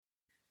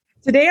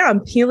Today on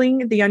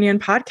Peeling the Onion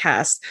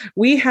podcast,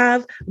 we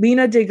have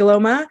Lena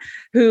DeGloma,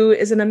 who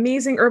is an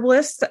amazing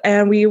herbalist,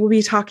 and we will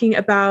be talking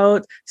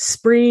about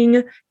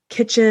spring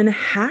kitchen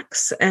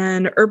hacks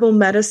and herbal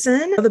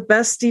medicine. The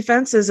best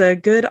defense is a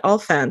good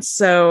offense.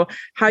 So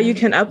how you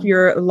can up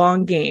your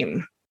long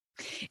game.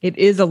 It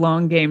is a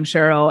long game,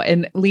 Cheryl.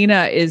 And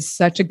Lena is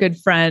such a good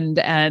friend,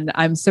 and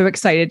I'm so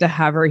excited to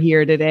have her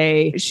here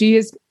today. She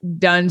has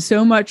done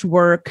so much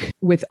work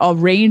with a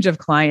range of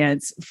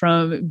clients,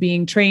 from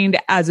being trained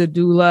as a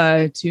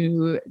doula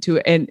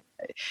to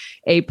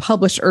a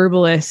published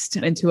herbalist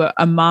and to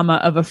a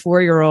mama of a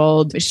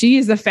 4-year-old. She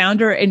is the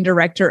founder and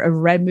director of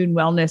Red Moon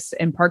Wellness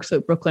in Park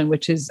Slope, Brooklyn,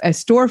 which is a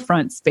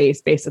storefront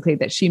space basically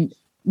that she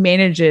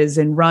manages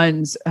and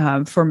runs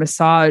for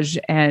massage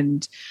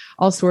and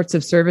all sorts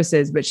of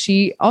services. But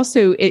she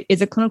also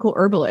is a clinical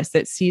herbalist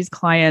that sees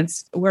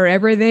clients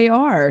wherever they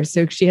are.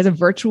 So she has a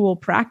virtual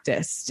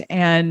practice,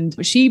 and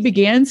she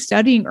began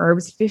studying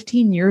herbs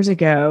 15 years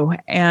ago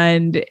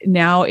and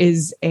now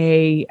is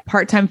a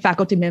part-time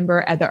faculty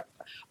member at the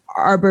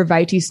Arbor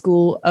Vitae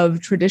School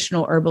of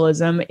Traditional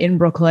Herbalism in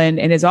Brooklyn,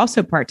 and is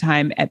also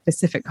part-time at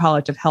Pacific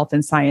College of Health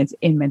and Science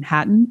in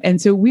Manhattan.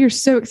 And so we are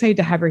so excited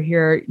to have her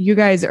here. You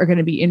guys are going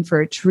to be in for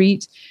a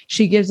treat.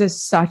 She gives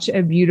us such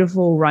a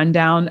beautiful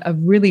rundown of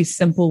really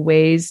simple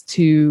ways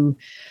to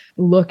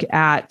look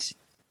at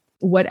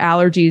what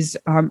allergies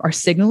are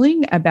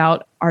signaling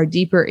about our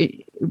deeper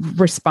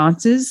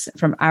responses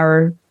from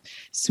our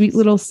sweet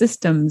little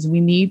systems.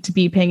 We need to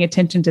be paying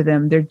attention to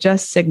them. They're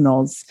just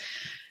signals.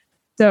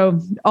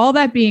 So all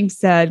that being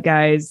said,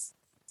 guys,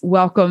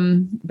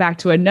 welcome back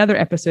to another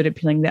episode of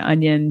Peeling the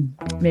Onion.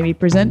 May we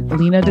present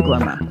Lena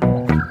DeGloma.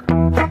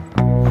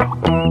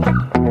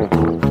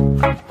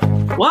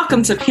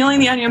 Welcome to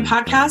Peeling the Onion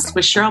podcast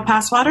with Cheryl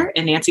Passwater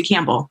and Nancy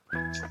Campbell.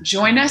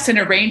 Join us and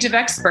a range of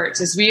experts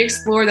as we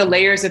explore the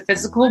layers of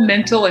physical,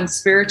 mental, and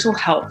spiritual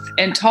health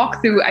and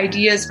talk through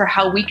ideas for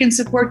how we can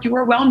support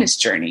your wellness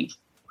journey.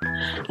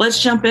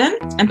 Let's jump in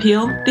and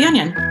peel the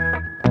onion.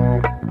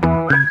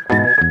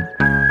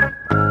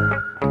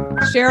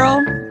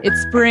 Cheryl,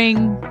 it's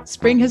spring.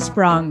 Spring has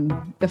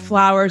sprung. The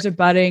flowers are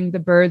budding. The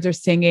birds are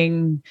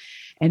singing.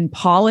 And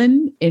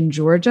pollen in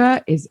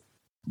Georgia is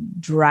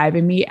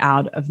driving me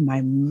out of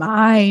my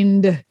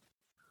mind.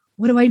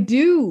 What do I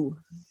do?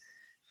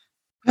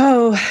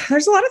 Oh,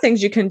 there's a lot of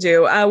things you can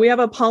do. We have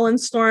a pollen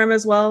storm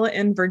as well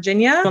in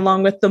Virginia,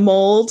 along with the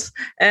mold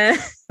and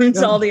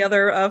all the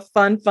other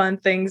fun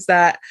things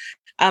that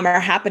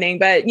are happening.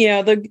 But, you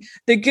know,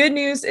 the good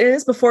news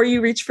is before you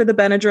reach for the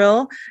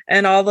Benadryl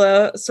and all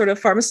the sort of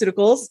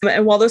pharmaceuticals,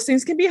 and while those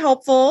things can be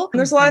helpful,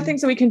 there's a lot of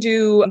things that we can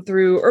do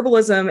through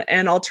herbalism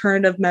and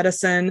alternative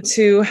medicine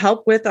to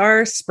help with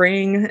our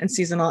spring and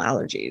seasonal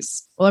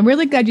allergies. Well, I'm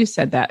really glad you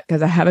said that,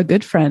 because I have a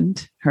good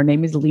friend. Her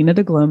name is Lena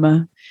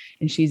DeGloma,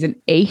 and she's an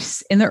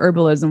ace in the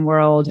herbalism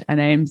world.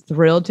 And I'm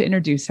thrilled to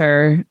introduce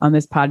her on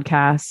this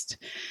podcast.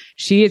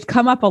 She has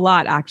come up a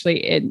lot,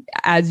 actually,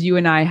 as you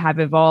and I have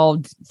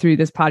evolved through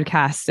this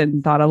podcast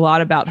and thought a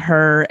lot about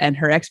her and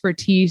her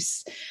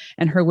expertise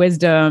and her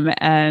wisdom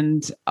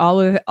and all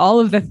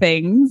of the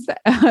things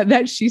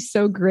that she's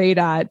so great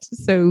at.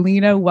 So,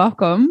 Lena,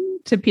 welcome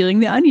to Peeling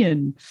the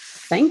Onion.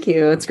 Thank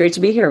you. It's great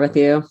to be here with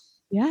you.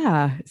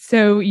 Yeah.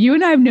 So you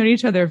and I have known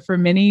each other for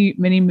many,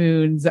 many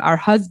moons. Our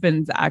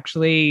husbands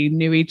actually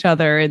knew each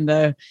other in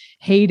the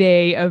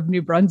heyday of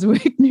New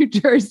Brunswick, New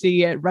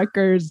Jersey at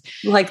Rutgers.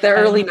 Like the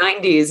early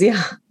 90s.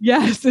 Yeah.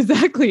 Yes,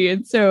 exactly.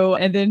 And so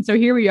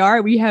here we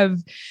are. We have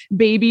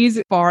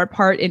babies far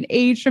apart in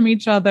age from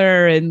each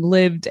other and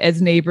lived as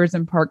neighbors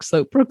in Park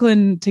Slope,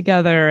 Brooklyn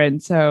together.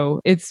 And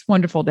so it's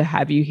wonderful to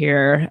have you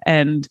here.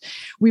 And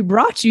we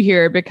brought you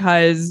here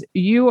because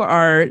you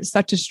are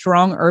such a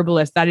strong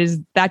herbalist.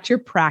 That's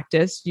your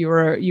practice.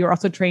 You're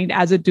also trained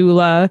as a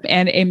doula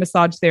and a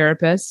massage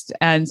therapist.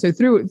 And so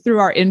through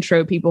our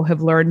intro, people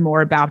have learned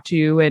more about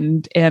you,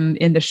 and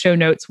in the show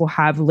notes, we'll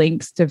have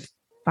links to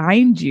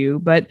find you.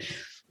 But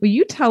will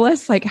you tell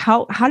us, like,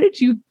 how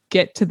did you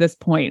get to this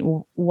point?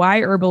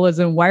 Why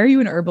herbalism? Why are you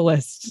an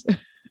herbalist?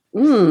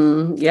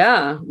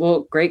 Yeah.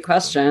 Well, great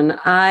question.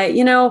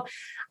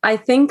 I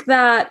think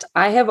that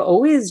I have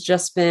always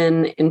just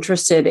been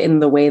interested in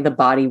the way the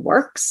body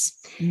works.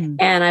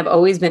 And I've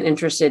always been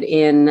interested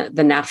in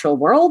the natural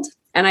world.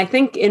 And I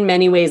think in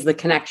many ways, the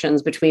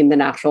connections between the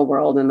natural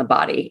world and the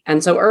body.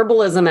 And so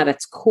herbalism at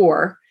its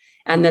core,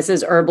 and this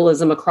is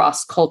herbalism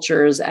across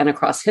cultures and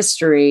across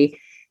history,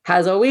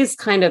 has always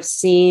kind of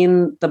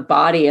seen the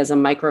body as a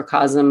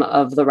microcosm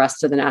of the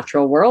rest of the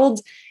natural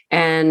world.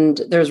 And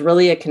there's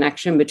really a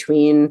connection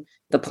between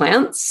the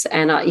plants.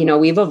 And,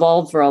 we've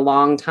evolved for a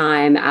long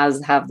time,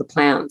 as have the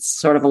plants,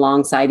 sort of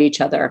alongside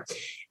each other.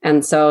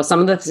 And so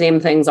some of the same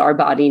things our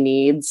body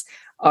needs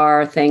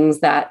are things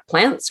that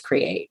plants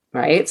create,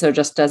 right? So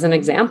just as an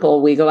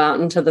example, we go out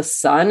into the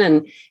sun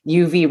and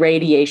UV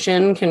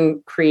radiation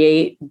can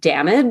create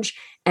damage.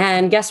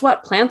 And guess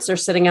what? Plants are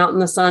sitting out in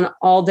the sun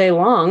all day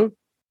long,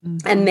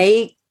 and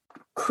they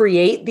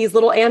create these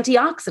little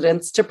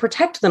antioxidants to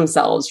protect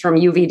themselves from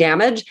UV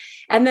damage.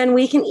 And then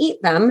we can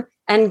eat them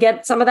and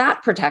get some of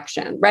that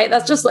protection, right?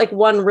 That's just like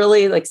one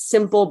really like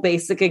simple,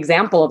 basic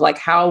example of like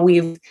how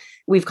we've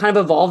kind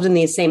of evolved in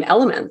these same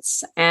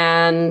elements.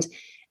 And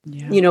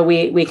you know,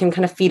 we can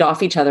kind of feed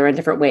off each other in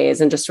different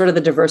ways, and just sort of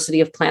the diversity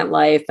of plant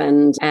life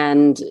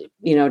and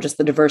you know, just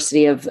the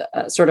diversity of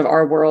sort of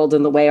our world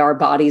and the way our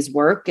bodies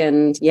work.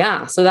 And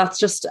yeah, so that's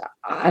just,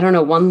 I don't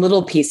know, one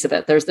little piece of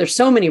it. There's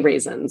so many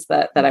reasons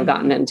that I've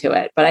gotten into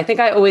it, but I think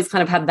I always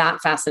kind of had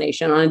that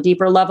fascination on a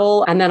deeper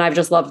level. And then I've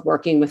just loved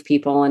working with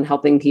people and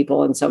helping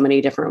people in so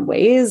many different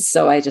ways.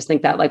 So I just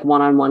think that like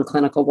one-on-one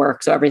clinical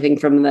work, so everything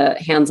from the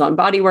hands-on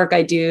body work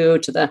I do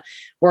to the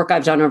work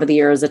I've done over the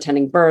years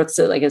attending births,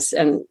 so like,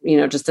 and, you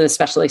know, just an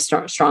especially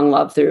strong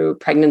love through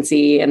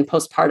pregnancy and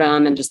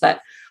postpartum, and just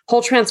that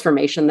whole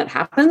transformation that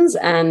happens.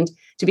 And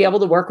to be able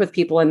to work with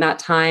people in that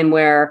time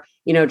where,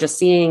 you know, just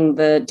seeing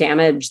the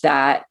damage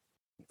that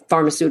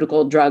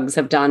pharmaceutical drugs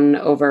have done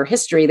over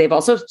history, they've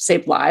also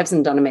saved lives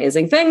and done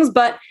amazing things,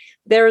 but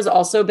there's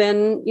also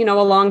been, you know,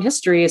 a long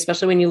history,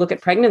 especially when you look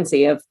at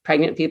pregnancy, of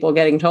pregnant people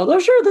getting told, oh,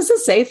 sure, this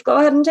is safe. Go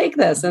ahead and take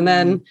this. And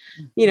then,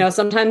 you know,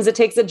 sometimes it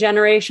takes a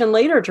generation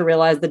later to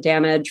realize the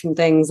damage from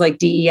things like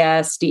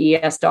DES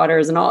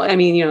daughters and all. I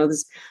mean, you know,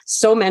 there's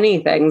so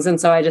many things.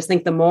 And so I just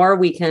think the more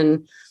we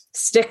can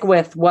stick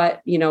with what,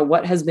 you know,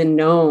 what has been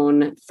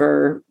known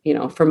for, you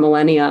know, for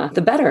millennia,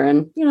 the better.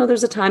 And, you know,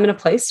 there's a time and a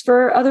place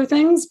for other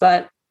things,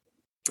 but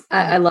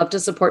I love to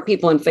support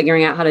people in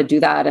figuring out how to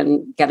do that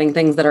and getting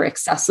things that are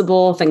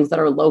accessible, things that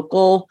are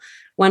local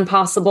when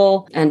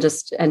possible, and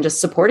just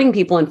supporting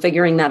people in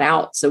figuring that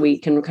out so we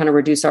can kind of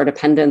reduce our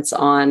dependence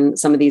on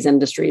some of these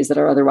industries that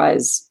are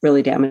otherwise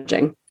really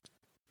damaging.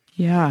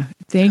 Yeah.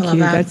 Thank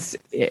you.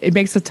 It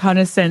makes a ton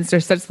of sense.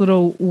 They're such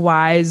little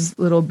wise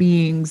little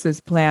beings,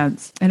 as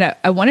plants. And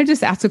I want to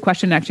just ask a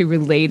question actually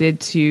related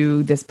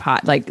to this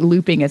like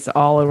looping us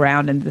all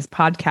around in this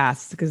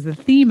podcast, because the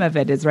theme of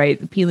it is,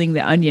 right, peeling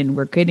the onion.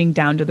 We're getting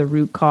down to the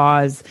root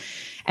cause.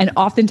 And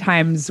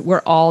oftentimes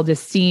we're all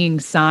just seeing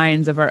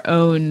signs of our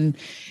own,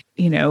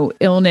 you know,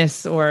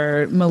 illness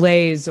or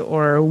malaise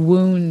or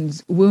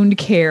wound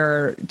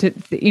care, to,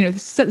 you know,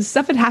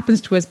 stuff that happens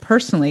to us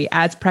personally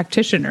as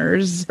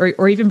practitioners,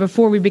 or even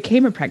before we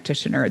became a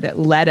practitioner, that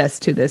led us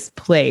to this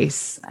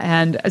place.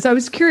 And so I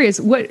was curious,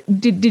 what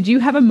did you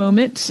have a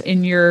moment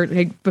in your,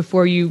 like,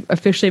 before you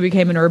officially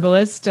became an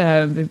herbalist,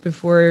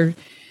 where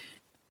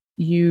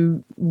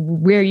you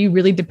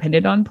really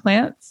depended on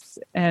plants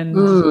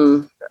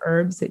and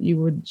herbs that you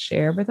would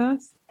share with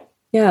us?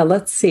 Yeah,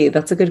 let's see.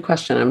 That's a good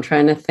question. I'm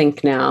trying to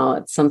think now.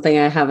 It's something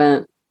I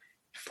haven't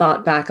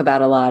thought back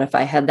about a lot. If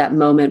I had that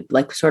moment,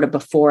 like sort of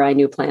before I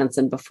knew plants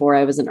and before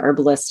I was an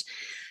herbalist,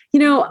 you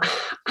know,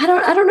 I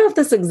don't know if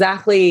this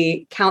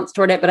exactly counts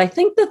toward it, but I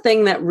think the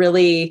thing that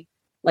really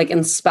like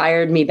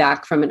inspired me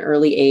back from an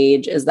early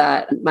age is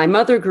that my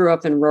mother grew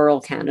up in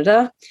rural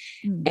Canada,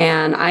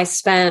 and I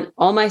spent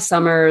all my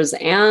summers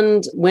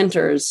and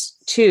winters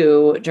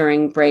too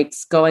during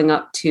breaks going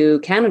up to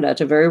Canada,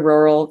 to very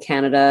rural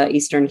Canada,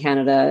 Eastern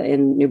Canada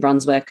in New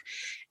Brunswick.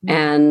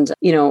 And,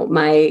 you know,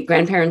 my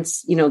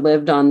grandparents, you know,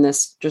 lived on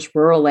this just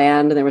rural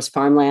land, and there was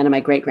farmland, and my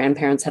great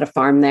grandparents had a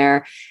farm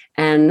there,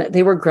 and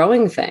they were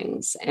growing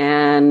things.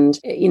 And,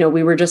 you know,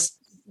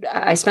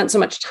 I spent so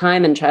much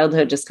time in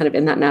childhood just kind of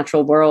in that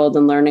natural world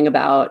and learning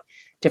about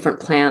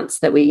different plants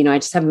that we, you know, I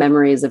just have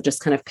memories of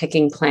just kind of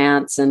picking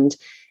plants and,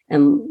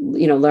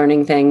 you know,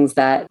 learning things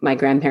that my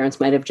grandparents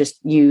might have just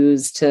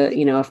used to,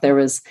 you know, if there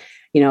was,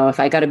 you know, if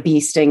I got a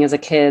bee sting as a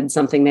kid,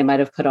 something they might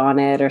have put on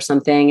it or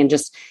something. And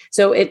just,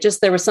 so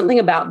there was something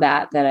about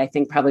that I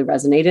think probably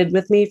resonated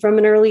with me from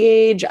an early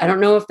age. I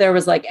don't know if there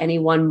was like any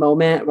one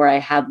moment where I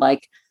had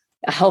like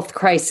a health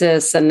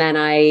crisis and then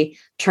I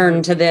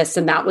turned to this,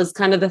 and that was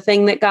kind of the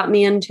thing that got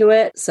me into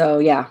it. So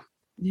yeah.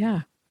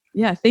 Yeah.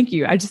 Yeah. Thank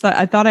you. I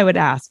thought I would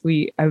ask.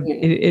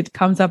 It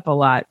comes up a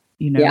lot,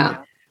 you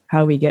know,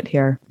 how we get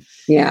here.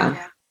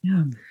 Yeah.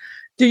 Yeah.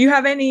 Did you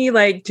have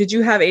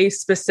a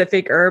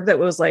specific herb that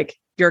was like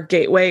your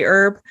gateway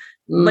herb?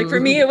 Like for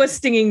me, it was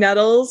stinging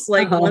nettles.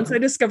 Like once I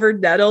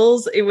discovered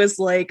nettles, it was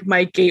like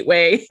my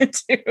gateway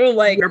to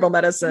like herbal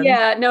medicine.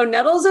 Yeah, no,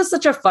 nettles is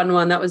such a fun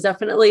one. That was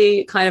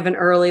definitely kind of an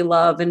early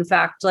love. In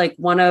fact, like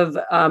one of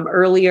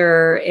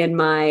earlier in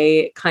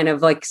my kind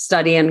of like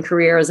study and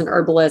career as an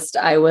herbalist,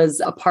 I was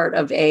a part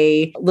of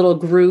a little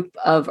group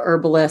of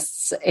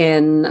herbalists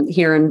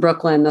here in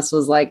Brooklyn. This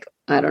was like,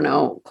 I don't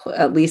know,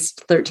 at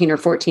least 13 or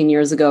 14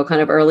 years ago, kind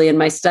of early in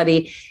my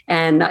study.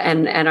 And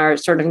our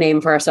sort of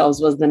name for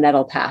ourselves was the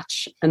Nettle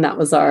Patch. And that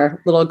was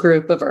our little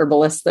group of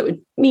herbalists that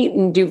would meet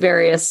and do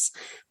various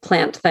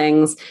plant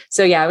things.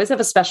 So yeah, I always have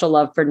a special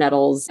love for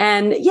nettles.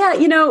 And yeah,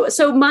 you know,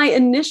 so my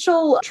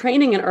initial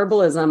training in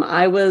herbalism,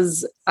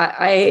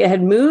 I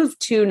had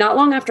moved to, not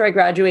long after I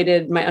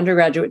graduated my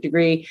undergraduate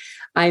degree,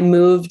 I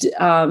moved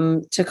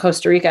to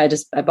Costa Rica.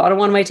 I bought a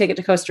one-way ticket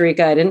to Costa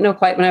Rica. I didn't know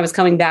quite when I was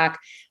coming back,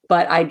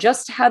 but I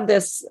just had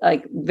this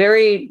like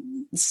very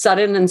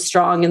sudden and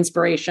strong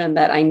inspiration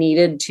that I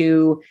needed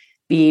to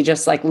be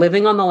just like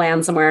living on the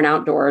land somewhere and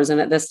outdoors. And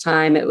at this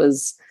time it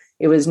was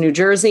it was New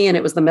Jersey and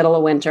it was the middle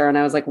of winter. And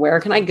I was like, where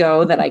can I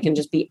go that I can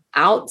just be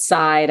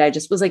outside? I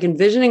just was like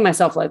envisioning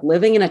myself like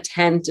living in a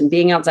tent and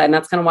being outside. And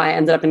that's kind of why I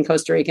ended up in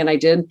Costa Rica. And I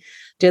did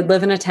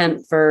live in a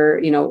tent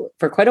for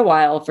quite a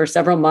while, for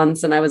several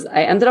months. And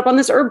I ended up on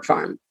this herb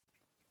farm.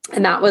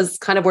 And that was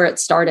kind of where it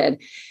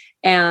started.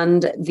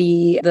 And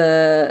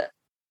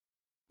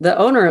the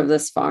owner of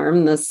this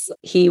farm,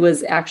 he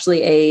was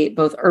actually a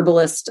both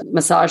herbalist,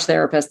 massage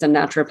therapist, and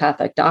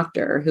naturopathic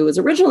doctor who was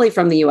originally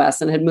from the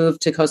US and had moved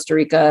to Costa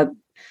Rica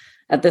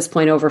at this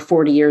point over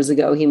 40 years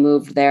ago. He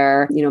moved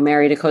there,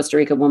 married a Costa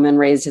Rica woman,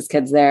 raised his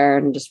kids there,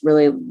 and just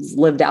really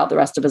lived out the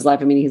rest of his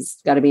life. I mean,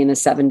 he's got to be in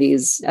his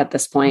 70s at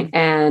this point.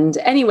 And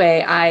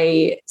anyway,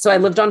 I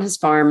lived on his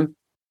farm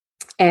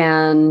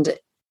and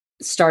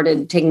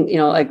started taking,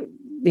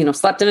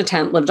 slept in a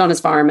tent, lived on his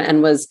farm,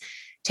 and was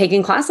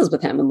taking classes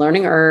with him and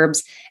learning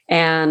herbs.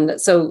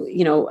 And so,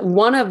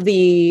 one of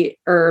the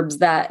herbs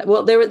there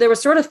were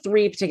sort of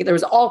three particular, there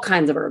was all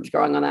kinds of herbs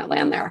growing on that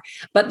land there,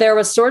 but there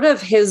was sort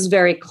of his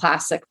very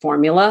classic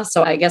formula.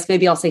 So I guess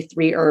maybe I'll say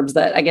three herbs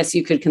that I guess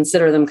you could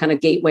consider them kind of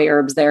gateway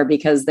herbs there,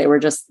 because they were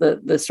just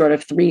the sort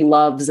of three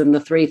loves and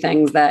the three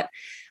things that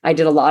I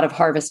did a lot of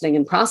harvesting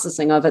and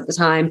processing of at the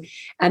time.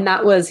 And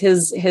that was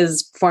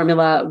his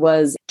formula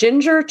was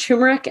ginger,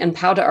 turmeric, and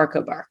pau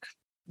d'arco bark.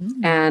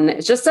 And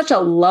it's just such a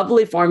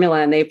lovely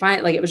formula. And they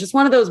find like, it was just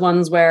one of those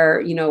ones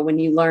where, when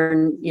you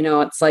learn,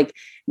 it's like,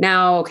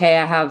 now, okay,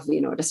 I have,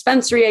 a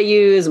dispensary I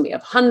use, and we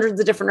have hundreds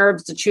of different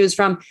herbs to choose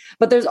from.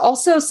 But there's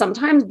also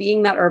sometimes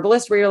being that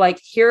herbalist where you're like,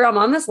 here, I'm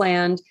on this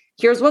land,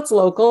 here's what's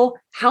local.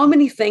 How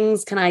many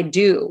things can I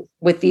do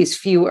with these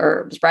few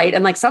herbs? Right.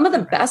 And like some of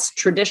the best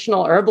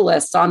traditional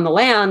herbalists on the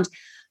land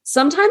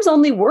sometimes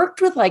only worked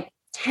with like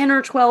 10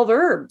 or 12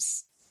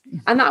 herbs.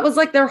 And that was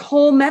like their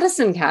whole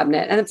medicine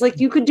cabinet. And it's like,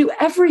 you could do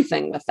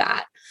everything with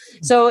that.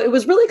 So it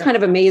was really kind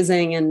of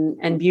amazing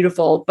and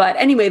beautiful. But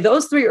anyway,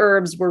 those three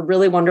herbs were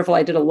really wonderful.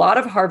 I did a lot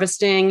of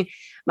harvesting.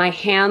 My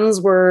hands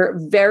were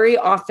very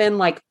often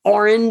like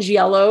orange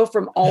yellow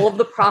from all of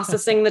the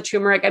processing, the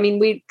turmeric. I mean,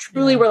 we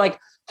truly were like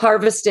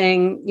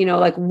harvesting,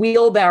 like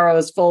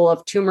wheelbarrows full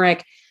of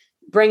turmeric,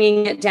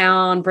 bringing it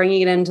down,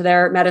 bringing it into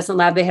their medicine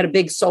lab. They had a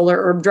big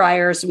solar herb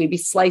dryer. So we'd be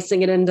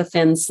slicing it into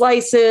thin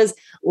slices,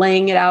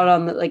 laying it out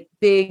on the like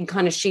big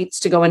kind of sheets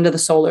to go into the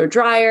solar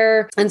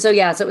dryer. And so,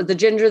 so it was the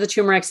ginger, the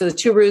turmeric, so the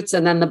two roots,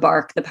 and then the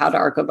bark, the pau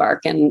d'arco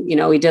bark. And,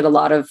 we did a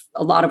lot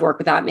of work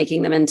with that,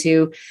 making them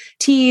into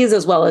teas,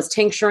 as well as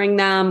tincturing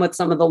them with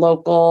some of the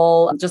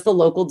local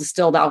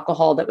distilled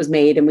alcohol that was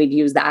made. And we'd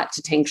use that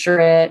to tincture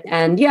it.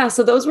 And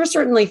so those were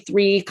certainly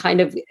three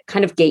kind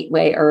of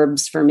gateway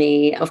herbs for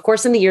me. Of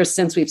course, in the years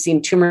since, we've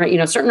seen turmeric,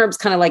 certain herbs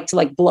kind of like to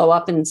like blow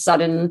up in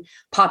sudden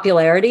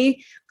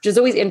popularity, which is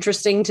always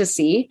interesting to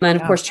see. And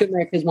of course,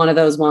 turmeric is one of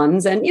those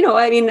ones. And,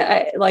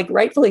 like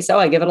rightfully so,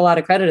 I give it a lot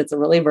of credit. It's a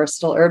really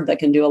versatile herb that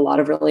can do a lot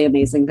of really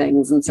amazing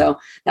things. And so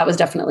that was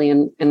definitely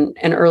an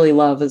early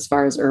love as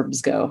far as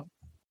herbs go.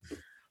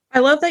 I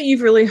love that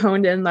you've really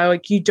honed in, though,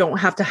 like you don't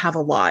have to have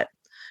a lot,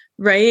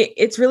 right?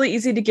 It's really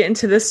easy to get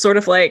into this sort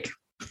of like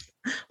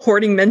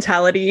hoarding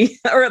mentality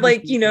or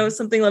like,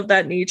 something of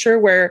that nature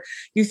where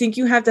you think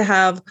you have to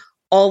have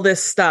all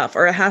this stuff,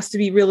 or it has to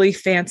be really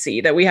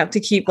fancy, that we have to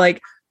keep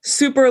like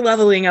super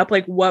leveling up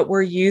like what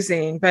we're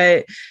using.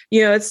 But,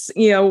 it's,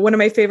 one of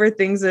my favorite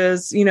things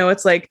is,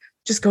 it's like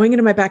just going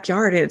into my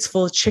backyard and it's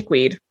full of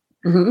chickweed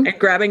and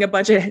grabbing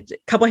a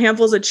couple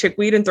handfuls of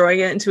chickweed and throwing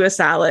it into a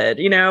salad,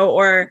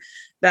 or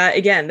that,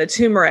 again, the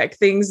turmeric,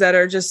 things that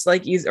are just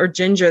like easy, or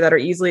ginger that are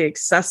easily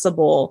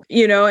accessible,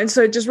 and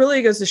so it just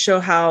really goes to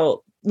show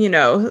how,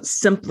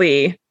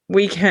 simply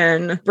we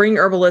can bring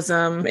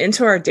herbalism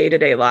into our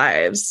day-to-day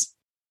lives.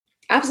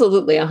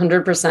 Absolutely.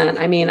 100%.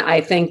 I mean,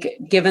 I think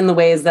given the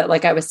ways that,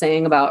 like I was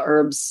saying about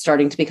herbs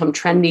starting to become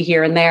trendy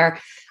here and there,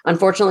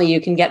 unfortunately, you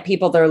can get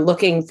people that are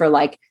looking for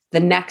like the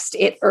next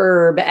it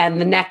herb and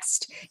the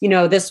next,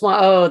 this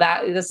one,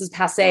 this is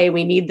passé.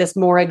 We need this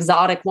more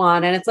exotic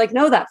one. And it's like,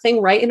 no, that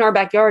thing right in our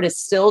backyard is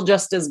still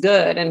just as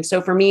good. And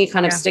so for me,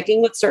 kind of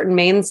sticking with certain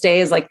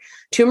mainstays, like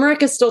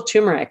turmeric is still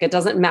turmeric. It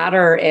doesn't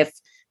matter if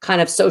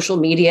kind of social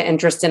media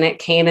interest in it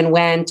came and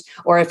went,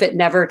 or if it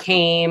never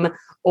came,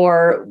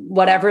 or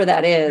whatever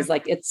that is,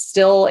 like, it's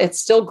still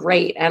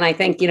great. And I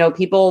think,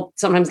 people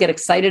sometimes get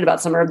excited about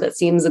some herb that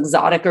seems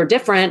exotic or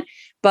different,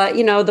 but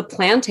the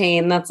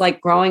plantain that's like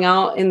growing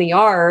out in the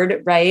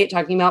yard, right?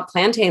 Talking about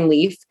plantain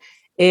leaf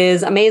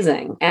is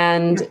amazing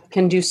and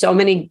can do so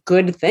many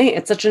good things.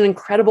 It's such an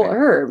incredible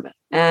herb.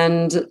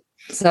 And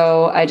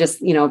so I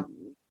just,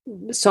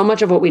 so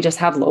much of what we just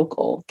have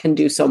local can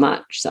do so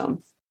much.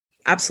 So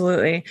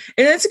absolutely.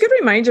 And it's a good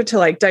reminder to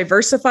like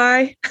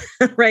diversify,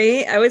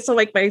 right? I always tell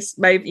like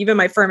even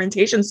my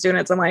fermentation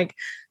students, I'm like,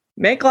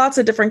 make lots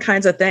of different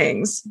kinds of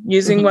things,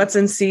 using what's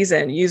in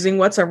season, using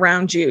what's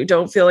around you.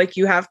 Don't feel like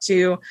you have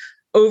to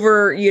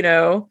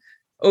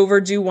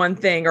overdo one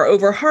thing or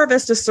over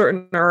harvest a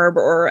certain herb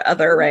or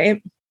other,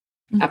 right?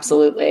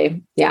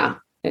 Absolutely. Yeah,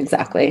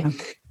 exactly.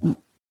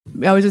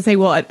 I was just saying,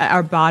 well,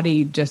 our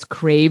body just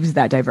craves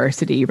that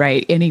diversity,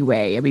 right?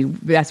 Anyway, I mean,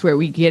 that's where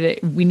we get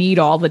it. We need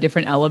all the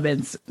different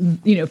elements,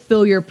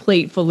 fill your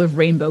plate full of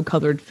rainbow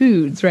colored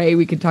foods, right?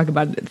 We can talk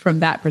about it from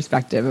that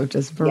perspective of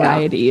just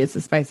variety is the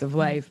spice of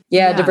life.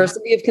 Yeah.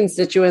 Diversity of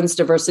constituents,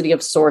 diversity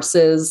of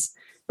sources,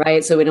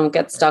 right? So we don't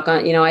get stuck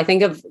on, when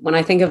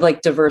I think of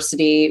like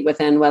diversity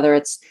within whether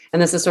it's,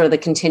 and this is sort of the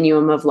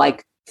continuum of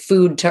like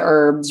food to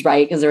herbs,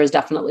 right? Because there is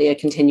definitely a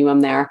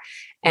continuum there.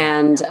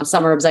 And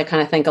some herbs, I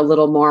kind of think a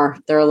little more,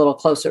 they're a little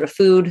closer to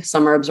food.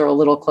 Some herbs are a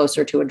little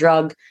closer to a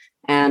drug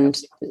and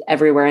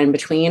everywhere in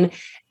between.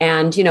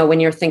 And, when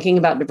you're thinking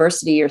about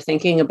diversity, you're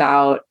thinking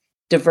about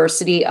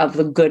diversity of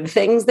the good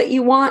things that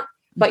you want,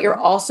 but you're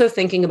also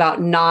thinking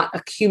about not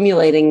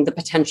accumulating the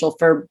potential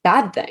for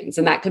bad things.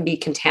 And that could be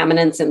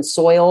contaminants in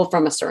soil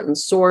from a certain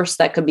source.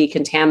 That could be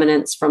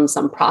contaminants from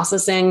some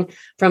processing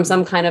from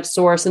some kind of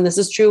source. And this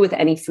is true with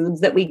any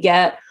foods that we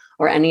get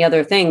or any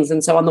other things.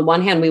 And so on the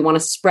one hand, we want to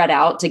spread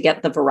out to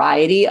get the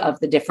variety of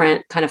the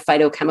different kind of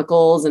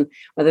phytochemicals, and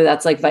whether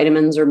that's like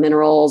vitamins or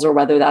minerals, or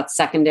whether that's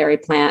secondary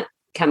plant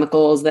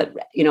chemicals that,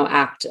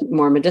 act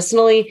more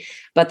medicinally,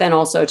 but then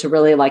also to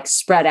really like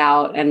spread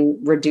out and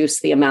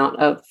reduce the amount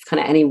of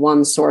kind of any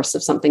one source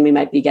of something we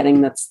might be getting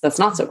that's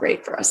not so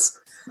great for us.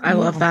 I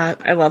love that.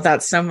 I love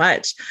that so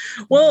much.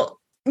 Well,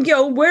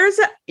 where's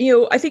that?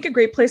 I think a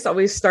great place to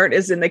always start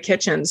is in the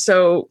kitchen.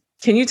 So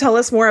can you tell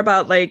us more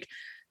about like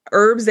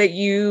herbs that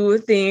you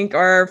think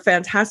are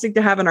fantastic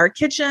to have in our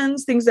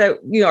kitchens, things that,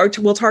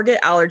 will target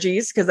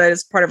allergies, because that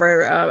is part of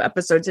our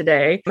episode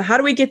today. How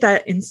do we get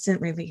that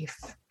instant relief?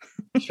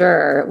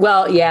 Sure.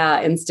 Well,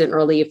 yeah, instant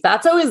relief.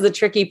 That's always the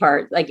tricky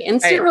part. Like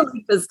instant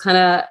relief is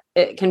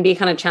it can be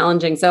kind of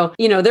challenging. So,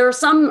 there are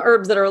some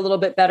herbs that are a little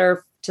bit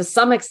better to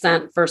some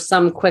extent for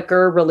some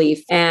quicker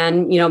relief.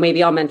 And,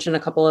 maybe I'll mention a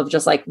couple of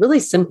just like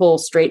really simple,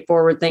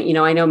 straightforward things.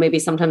 I know maybe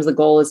sometimes the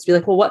goal is to be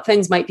like, well, what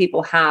things might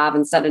people have,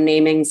 instead of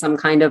naming some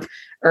kind of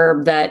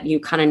herb that you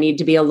kind of need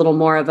to be a little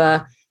more of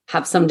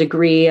have some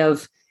degree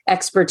of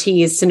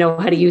expertise to know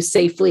how to use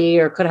safely,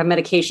 or could have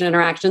medication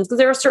interactions. Because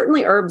there are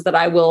certainly herbs that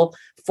I will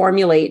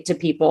formulate to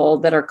people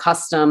that are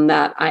custom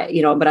that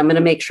but I'm going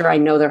to make sure I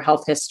know their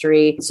health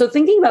history. So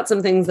thinking about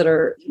some things that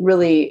are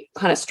really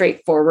kind of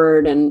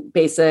straightforward and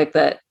basic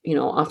that,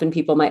 often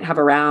people might have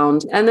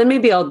around. And then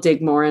maybe I'll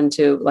dig more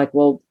into like,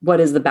 well, what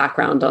is the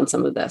background on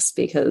some of this?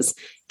 Because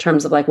in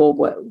terms of like,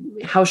 well,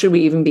 how should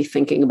we even be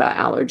thinking about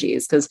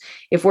allergies? Because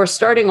if we're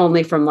starting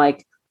only from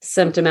like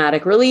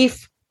symptomatic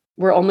relief,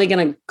 we're only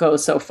going to go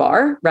so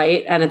far,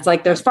 right? And it's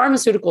like there's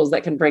pharmaceuticals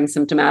that can bring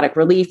symptomatic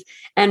relief,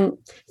 and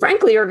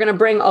frankly are going to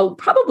bring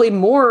probably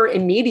more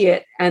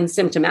immediate and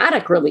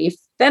symptomatic relief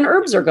than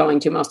herbs are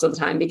going to most of the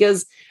time,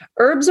 because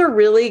herbs are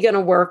really going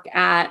to work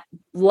at,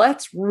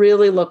 let's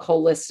really look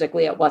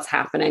holistically at what's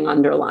happening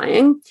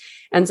underlying.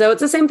 And so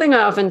it's the same thing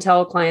I often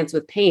tell clients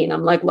with pain.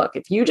 I'm like, look,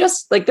 if you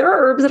just like, there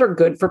are herbs that are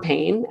good for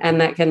pain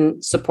and that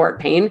can support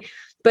pain.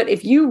 But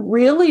if you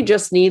really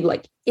just need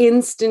like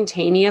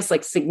instantaneous,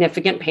 like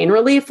significant pain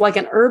relief, like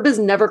an herb is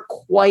never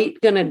quite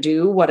going to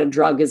do what a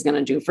drug is going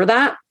to do for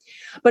that.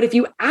 But if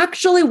you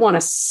actually want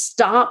to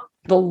stop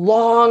the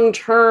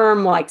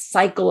long-term like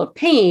cycle of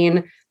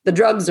pain, the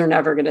drugs are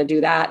never going to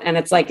do that. And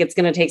it's like, it's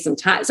going to take some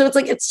time. So it's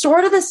like, it's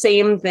sort of the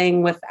same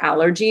thing with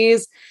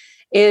allergies,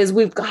 is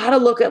we've got to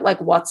look at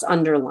like what's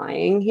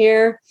underlying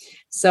here.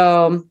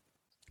 So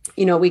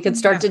we could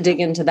start to dig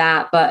into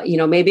that, but,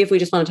 maybe if we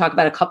just want to talk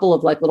about a couple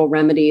of like little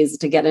remedies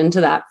to get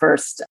into that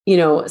first,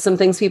 some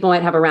things people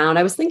might have around.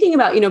 I was thinking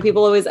about,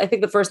 people always, I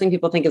think the first thing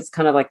people think is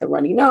kind of like the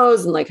runny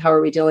nose and like, how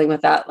are we dealing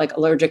with that? Like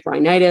allergic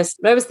rhinitis.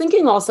 But I was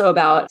thinking also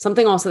about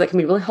something also that can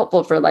be really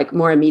helpful for like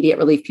more immediate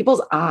relief,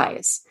 people's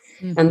eyes.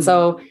 Mm-hmm. And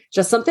so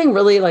just something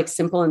really like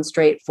simple and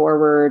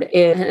straightforward,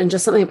 and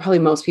just something that probably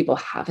most people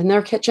have in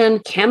their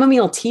kitchen,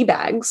 chamomile tea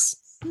bags.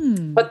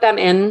 Put them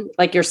in,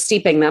 like you're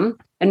steeping them,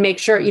 and make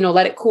sure,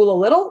 let it cool a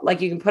little.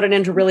 Like you can put it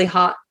into really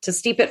hot to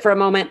steep it for a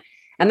moment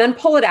and then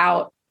pull it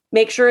out.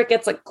 Make sure it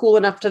gets like cool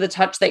enough to the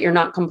touch that you're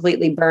not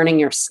completely burning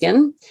your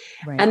skin.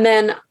 Right. And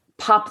then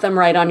pop them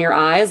right on your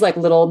eyes, like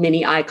little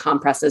mini eye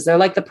compresses. They're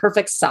like the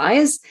perfect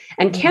size.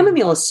 And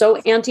chamomile is so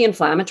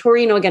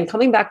anti-inflammatory. Again,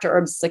 coming back to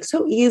herbs, it's like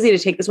so easy to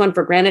take this one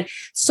for granted.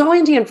 So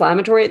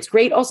anti-inflammatory. It's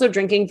great also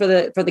drinking for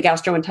the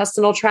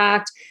gastrointestinal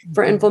tract,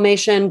 for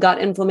inflammation, gut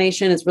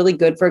inflammation. It's really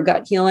good for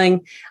gut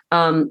healing.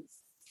 But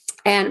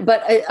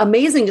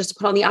amazing just to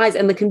put on the eyes,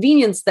 and the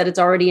convenience that it's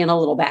already in a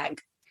little bag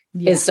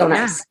is so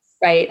nice,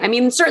 right? I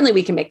mean, certainly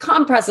we can make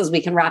compresses,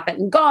 we can wrap it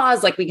in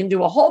gauze, like we can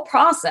do a whole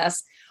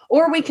process.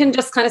 Or we can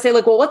just kind of say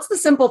like, well, what's the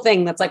simple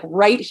thing that's like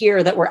right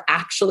here that we're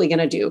actually going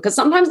to do? Because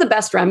sometimes the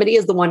best remedy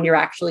is the one you're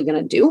actually going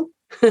to do.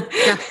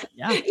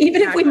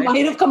 Even if we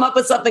might have come up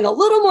with something a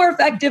little more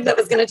effective that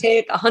was going to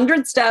take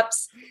 100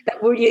 steps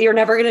that you're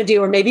never going to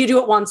do, or maybe you do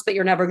it once, but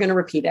you're never going to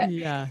repeat it.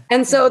 Yeah.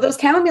 And so those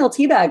chamomile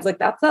tea bags, like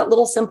that's that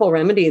little simple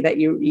remedy that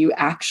you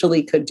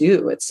actually could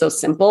do. It's so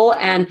simple,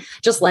 and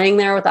just laying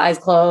there with the eyes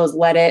closed,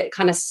 let it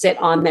kind of sit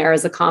on there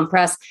as a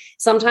compress.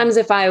 Sometimes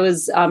if I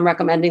was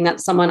recommending that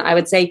to someone, I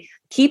would say,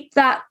 keep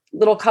that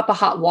little cup of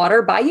hot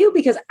water by you,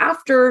 because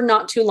after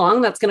not too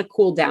long, that's going to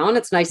cool down.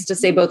 It's nice to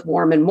stay both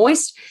warm and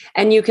moist.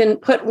 And you can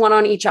put one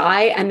on each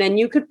eye, and then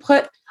you could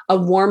put a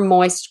warm,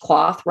 moist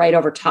cloth right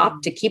over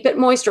top to keep it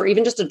moist, or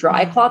even just a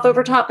dry cloth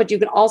over top. But you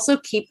can also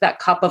keep that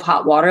cup of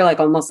hot water, like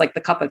almost like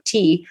the cup of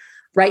tea,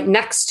 right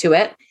next to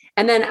it.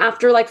 And then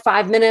after like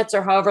 5 minutes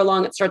or however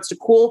long it starts to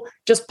cool,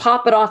 just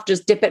pop it off,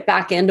 just dip it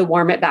back in to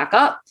warm it back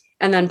up,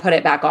 and then put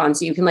it back on.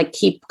 So you can like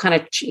keep kind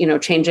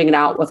of, changing it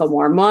out with a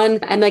warm one,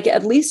 and like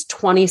at least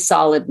 20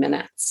 solid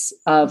minutes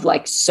of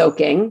like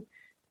soaking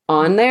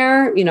on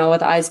there,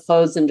 with eyes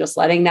closed, and just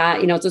letting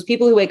that, it's those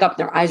people who wake up and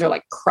their eyes are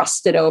like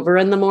crusted over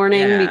in the morning.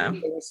 Yeah.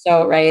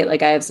 So, right.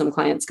 Like I have some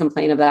clients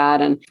complain of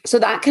that. And so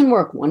that can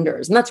work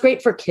wonders. And that's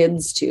great for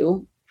kids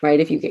too, right?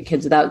 If you get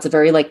kids without, it's a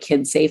very like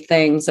kid safe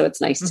thing. So it's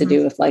nice to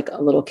do if like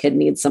a little kid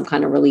needs some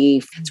kind of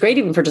relief. It's great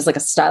even for just like a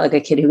sty, like a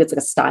kid who gets like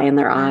a sty in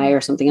their eye or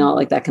something else,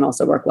 like that can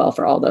also work well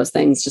for all those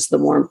things. Just the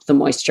warmth, the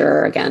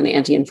moisture, again,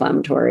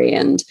 anti-inflammatory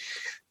and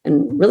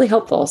really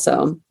helpful.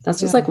 So that's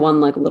just like one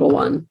like little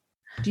one.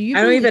 I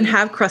don't even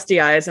have crusty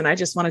eyes, and I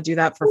just want to do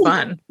that for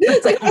fun.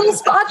 It's like a little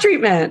spa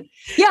treatment.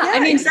 Yeah, I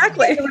mean,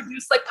 exactly. To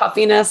reduce like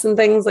puffiness and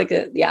things like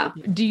it. Yeah.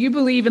 Do you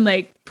believe in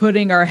like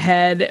putting our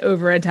head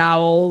over a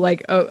towel,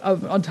 like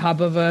on top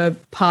of a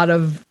pot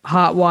of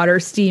hot water,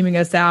 steaming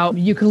us out,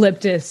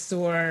 eucalyptus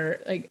or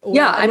like? Oil?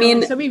 Yeah, I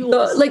mean, some people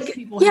have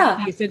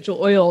the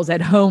essential oils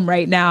at home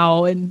right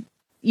now, and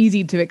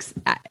easy to Like,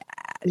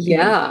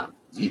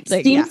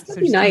 steam's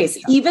pretty nice.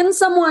 Even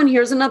someone,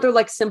 here's another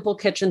like simple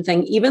kitchen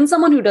thing. Even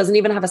someone who doesn't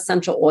even have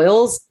essential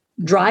oils,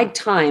 dried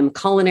thyme,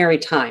 culinary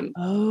thyme.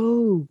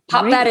 Oh,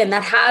 pop that in.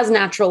 That has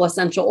natural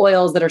essential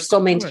oils that are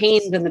still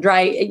maintained in the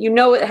dry.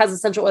 It has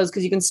essential oils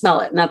because you can smell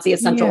it, and that's the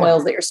essential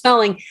oils that you're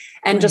smelling.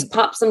 And just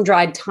pop some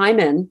dried thyme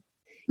in.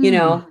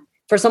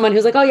 For someone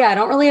who's like, oh yeah, I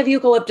don't really have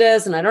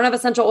eucalyptus and I don't have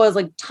essential oils.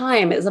 Like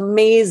thyme is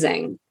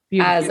amazing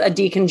as a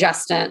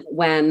decongestant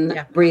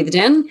when breathed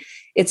in.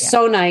 It's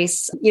so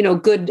nice,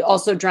 good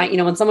also dry,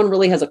 when someone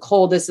really has a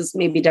cold, this is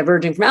maybe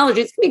diverging from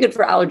allergies. It can be good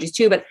for allergies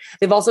too, but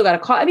they've also got a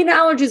cough. I mean,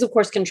 allergies, of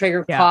course, can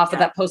trigger cough with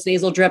that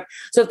postnasal drip.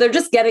 So if they're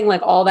just getting like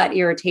all that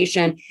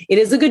irritation, it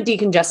is a good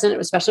decongestant,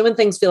 especially when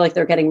things feel like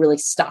they're getting really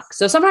stuck.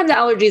 So sometimes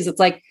allergies, it's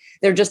like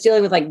they're just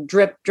dealing with like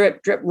drip,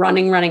 drip, drip,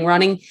 running.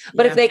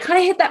 But if they kind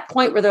of hit that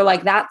point where they're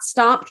like, that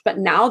stopped, but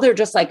now they're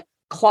just like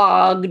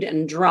clogged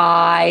and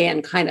dry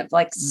and kind of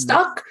like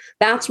stuck,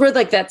 that's where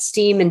like that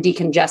steam and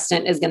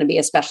decongestant is going to be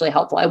especially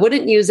helpful. I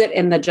wouldn't use it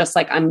in the just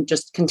like I'm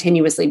just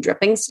continuously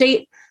dripping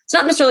state. It's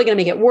not necessarily going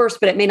to make it worse,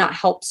 but it may not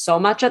help so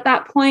much at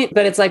that point.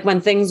 But it's like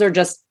when things are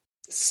just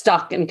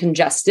stuck and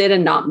congested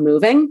and not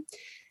moving.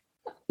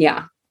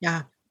 Yeah.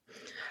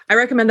 I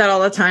recommend that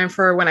all the time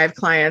for when I have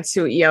clients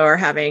who, are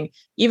having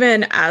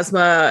even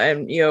asthma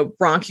and,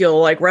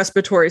 bronchial, like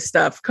respiratory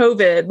stuff,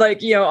 COVID,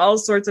 like, all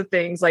sorts of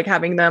things, like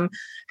having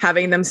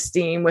them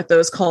steam with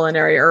those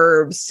culinary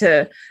herbs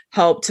to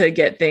help to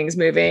get things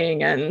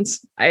moving. And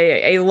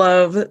I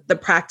love the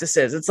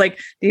practices. It's like,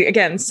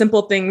 again,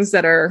 simple things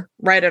that are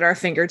right at our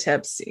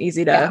fingertips,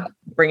 easy to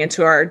bring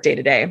into our day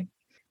to day.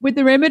 With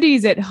the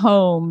remedies at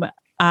home,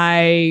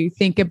 I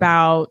think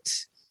about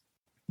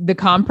the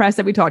compress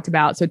that we talked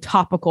about. So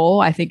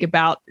topical, I think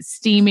about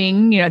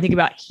steaming, I think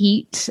about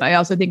heat. I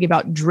also think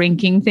about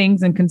drinking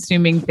things and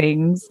consuming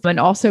things, and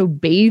also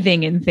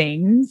bathing in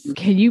things.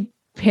 Can you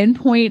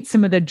pinpoint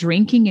some of the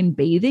drinking and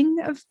bathing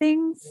of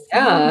things?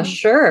 Yeah,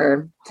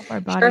 sure.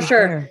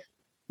 Sure.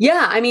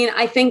 Yeah. I mean,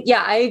 I think,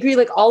 I agree.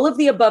 Like all of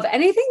the above,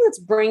 anything that's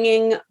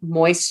bringing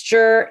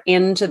moisture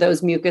into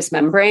those mucous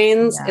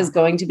membranes is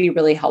going to be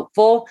really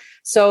helpful.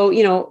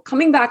 So,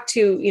 coming back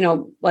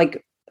to,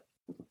 like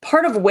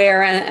part of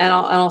where, and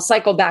I'll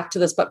cycle back to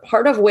this, but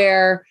part of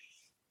where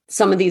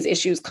some of these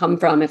issues come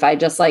from, if I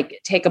just like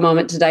take a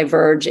moment to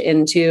diverge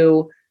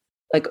into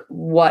like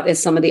what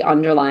is some of the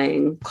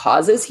underlying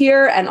causes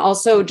here, and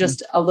also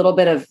just a little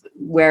bit of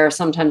where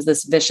sometimes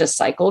this vicious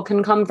cycle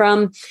can come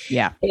from,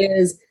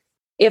 is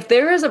if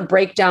there is a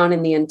breakdown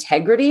in the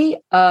integrity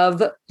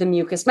of the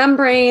mucous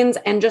membranes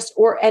and just,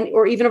 or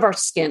even of our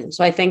skin.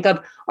 So I think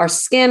of our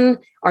skin,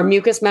 our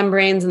mucous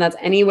membranes, and that's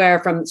anywhere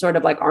from sort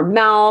of like our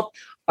mouth,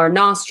 our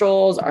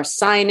nostrils, our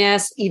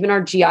sinus, even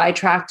our GI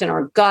tract and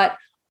our gut,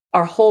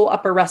 our whole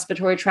upper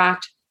respiratory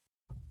tract.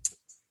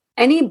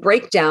 Any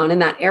breakdown in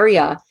that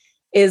area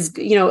is,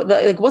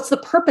 like, what's the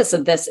purpose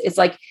of this? It's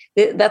like,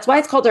 that's why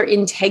it's called our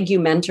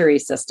integumentary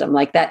system,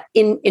 like that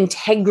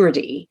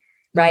integrity,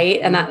 right?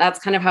 And that's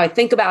kind of how I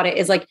think about it,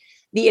 is like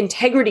the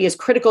integrity is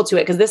critical to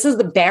it, because this is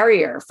the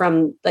barrier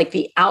from like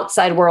the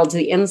outside world to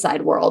the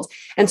inside world.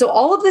 And so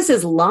all of this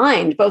is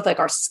lined, both like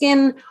our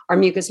skin, our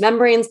mucous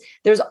membranes,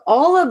 there's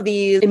all of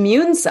these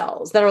immune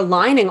cells that are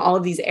lining all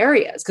of these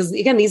areas. Because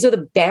again, these are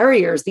the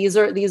barriers. These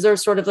are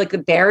sort of like the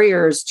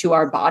barriers to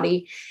our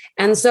body.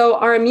 And so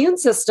our immune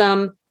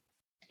system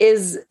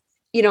is,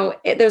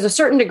 there's a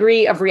certain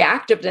degree of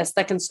reactiveness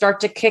that can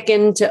start to kick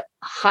into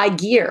high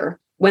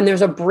gear when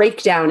there's a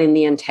breakdown in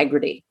the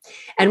integrity.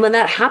 And when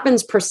that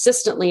happens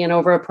persistently and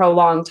over a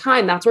prolonged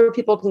time, that's where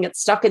people can get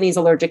stuck in these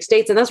allergic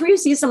states. And that's where you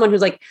see someone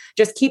who's like,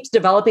 just keeps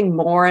developing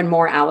more and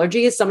more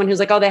allergies. Someone who's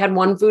like, oh, they had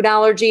one food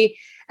allergy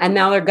and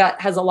now their gut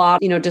has a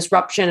lot,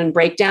 disruption and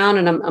breakdown.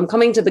 And I'm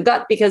coming to the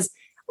gut because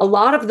a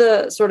lot of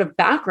the sort of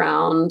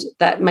background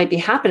that might be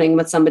happening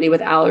with somebody with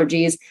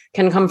allergies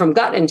can come from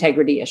gut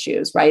integrity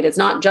issues, right? It's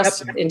not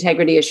just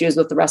integrity issues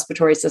with the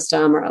respiratory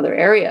system or other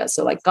areas.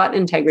 So like gut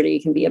integrity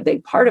can be a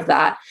big part of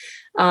that.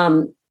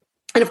 And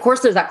of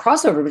course, there's that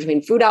crossover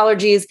between food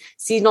allergies,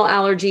 seasonal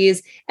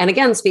allergies. And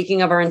again,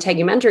 speaking of our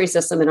integumentary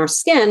system in our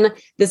skin,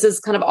 this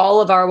is kind of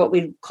all of our, what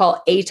we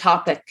call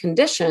atopic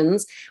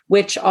conditions,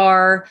 which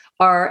are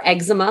our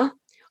eczema,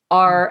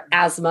 our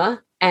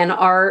asthma, and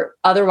are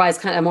otherwise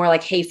kind of more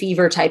like hay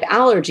fever type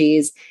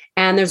allergies.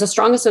 And there's a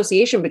strong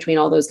association between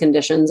all those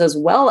conditions, as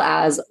well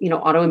as,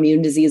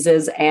 autoimmune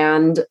diseases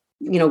and,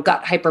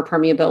 gut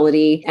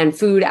hyperpermeability and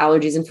food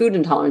allergies and food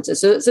intolerances.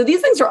 So these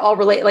things are all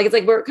related. Like, it's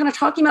like, we're kind of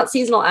talking about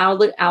seasonal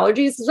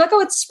allergies. It's like,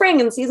 oh, it's spring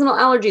and seasonal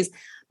allergies,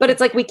 but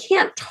it's like, we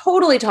can't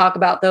totally talk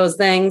about those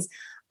things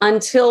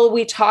until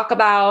we talk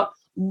about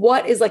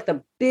what is like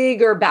the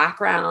bigger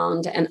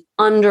background and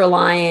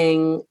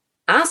underlying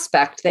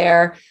aspect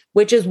there,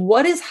 which is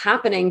what is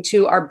happening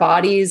to our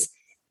body's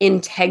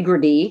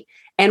integrity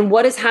and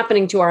what is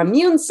happening to our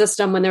immune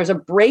system when there's a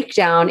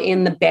breakdown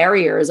in the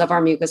barriers of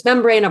our mucous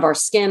membrane, of our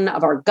skin,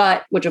 of our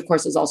gut, which of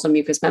course is also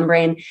mucous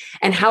membrane.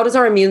 And how does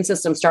our immune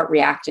system start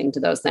reacting to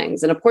those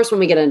things? And of course, when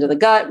we get into the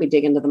gut, we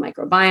dig into the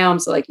microbiome.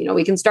 So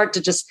we can start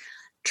to just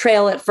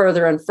trail it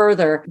further and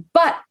further.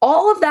 But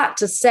all of that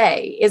to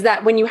say is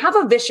that when you have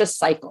a vicious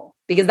cycle,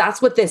 because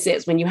that's what this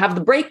is, when you have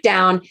the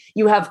breakdown,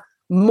 you have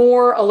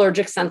more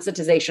allergic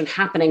sensitization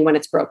happening when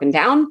it's broken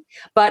down,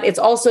 but it's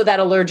also that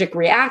allergic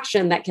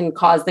reaction that can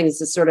cause things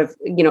to sort of,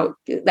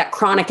 that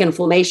chronic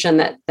inflammation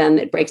that then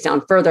it breaks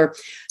down further.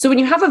 So when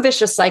you have a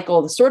vicious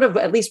cycle, the sort of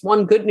at least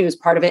one good news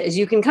part of it is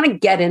you can kind of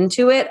get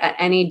into it at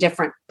any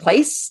different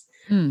place,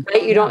 right?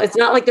 It's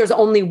not like there's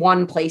only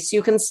one place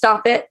you can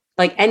stop it.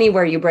 Like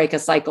anywhere you break a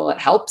cycle, it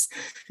helps.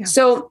 Yeah.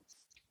 So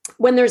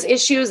when there's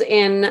issues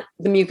in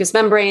the mucous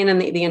membrane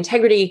and the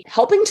integrity,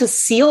 helping to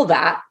seal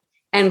that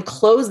and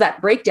close that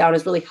breakdown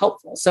is really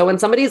helpful. So when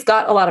somebody's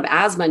got a lot of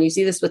asthma, and you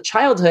see this with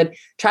childhood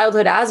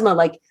asthma,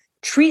 like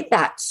treat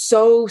that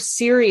so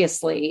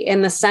seriously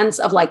in the sense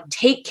of like,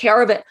 take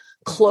care of it,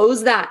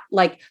 close that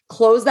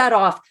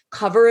off,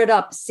 cover it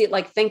up, see,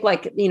 think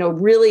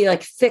really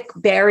like thick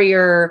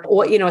barrier,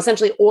 or,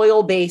 essentially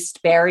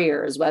oil-based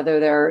barriers,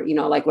 whether they're,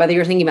 whether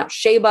you're thinking about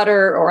shea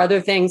butter or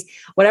other things,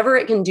 whatever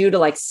it can do to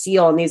like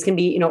seal. And these can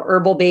be,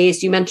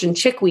 herbal-based. You mentioned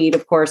chickweed,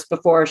 of course,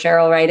 before,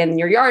 Cheryl, right? In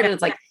your yard. And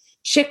it's like,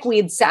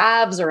 chickweed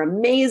salves are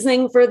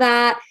amazing for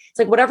that. It's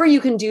like whatever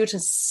you can do to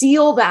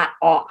seal that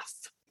off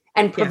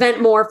and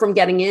prevent more from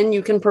getting in,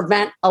 you can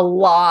prevent a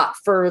lot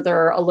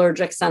further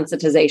allergic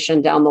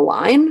sensitization down the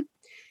line.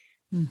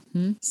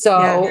 Mm-hmm.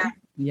 So,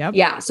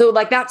 so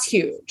like that's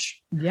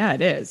huge. Yeah,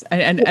 it is.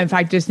 And in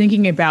fact, just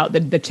thinking about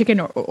the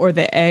chicken or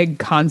the egg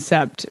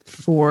concept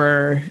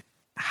for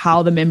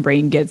how the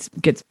membrane gets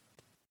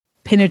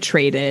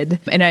penetrated,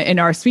 and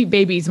our sweet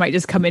babies might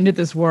just come into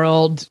this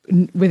world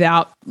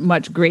without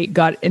much great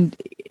gut and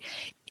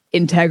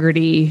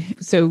integrity,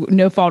 so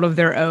no fault of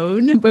their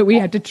own, but we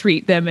have to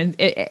treat them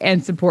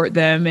and support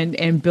them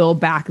and build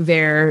back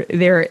their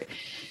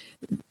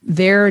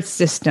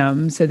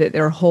system so that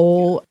they're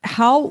whole.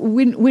 How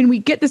when we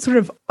get this sort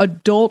of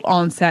adult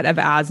onset of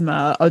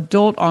asthma,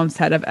 adult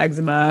onset of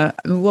eczema,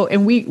 well,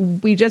 and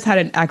we just had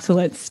an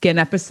excellent skin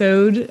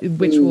episode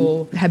which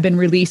will have been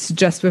released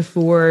just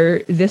before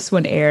this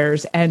one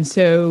airs, and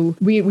so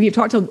we've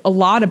talked a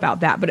lot about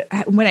that.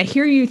 But when I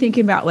hear you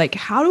thinking about like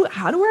how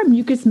do our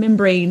mucous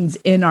membranes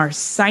in our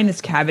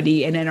sinus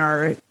cavity and in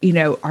our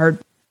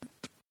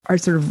our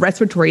sort of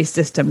respiratory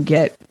system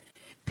get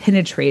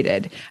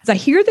penetrated. As I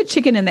hear the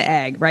chicken and the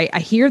egg, right? I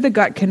hear the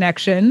gut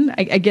connection.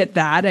 I get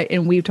that.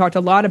 And we've talked a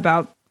lot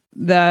about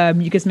the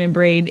mucous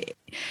membrane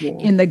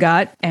in the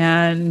gut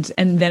and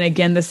then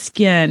again, the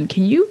skin.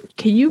 Can you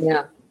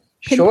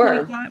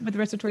sure that with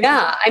respiratory?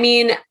 Yeah.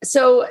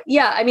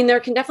 System? There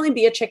can definitely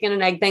be a chicken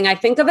and egg thing. I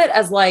think of it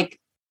as like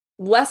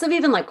less of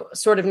even like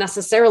sort of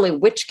necessarily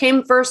which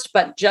came first,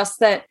 but just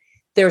that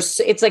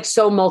it's like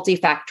so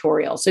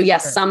multifactorial. So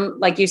yes, some,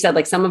 like you said,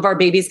 like some of our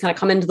babies kind of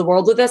come into the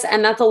world with this,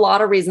 and that's a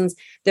lot of reasons.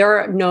 There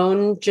are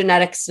known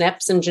genetic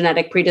SNPs and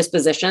genetic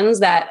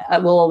predispositions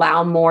that will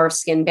allow more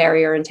skin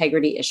barrier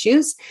integrity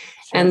issues.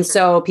 And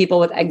so people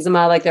with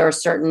eczema, like there are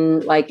certain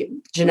like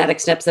genetic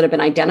SNPs that have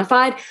been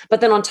identified. But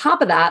then on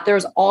top of that,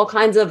 there's all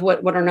kinds of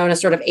what are known as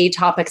sort of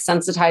atopic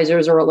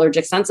sensitizers or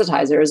allergic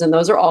sensitizers. And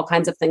those are all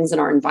kinds of things in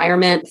our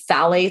environment.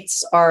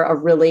 Phthalates are a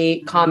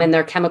really common,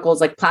 they're chemicals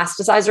like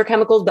plasticizer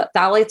chemicals, but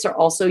phthalates are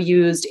also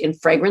used in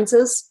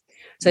fragrances.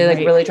 So they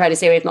like really try to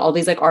stay away from all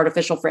these like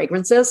artificial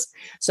fragrances.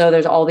 So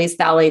there's all these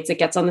phthalates that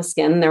gets on the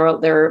skin. They're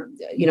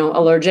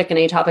allergic and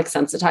atopic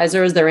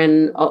sensitizers. They're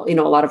in a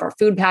lot of our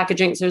food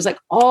packaging. So there's like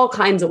all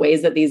kinds of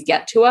ways that these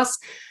get to us.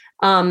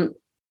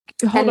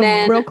 Hold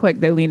on real quick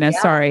though, Lena,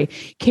 sorry.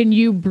 Can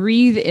you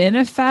breathe in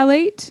a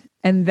phthalate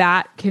and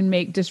that can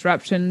make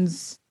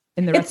disruptions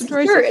in the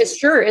respiratory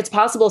system? It's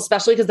possible,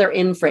 especially because they're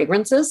in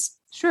fragrances.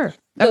 Sure.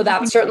 So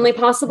that's certainly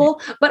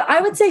possible. But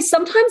I would say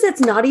sometimes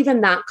it's not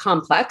even that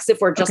complex. If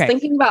we're just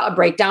thinking about a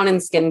breakdown in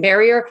skin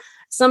barrier,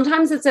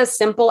 sometimes it's as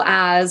simple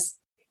as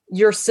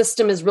your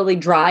system is really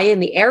dry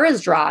and the air is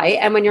dry.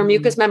 And when your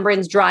mucous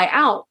membranes dry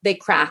out, they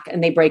crack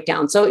and they break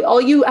down. So all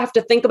you have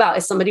to think about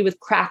is somebody with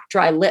cracked,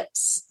 dry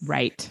lips.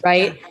 Right.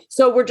 Right.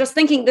 So we're just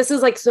thinking this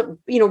is like,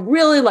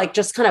 really like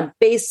just kind of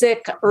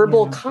basic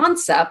herbal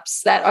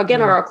concepts that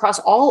again are across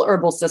all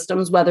herbal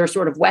systems, whether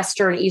sort of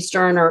Western,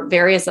 Eastern, or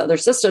various other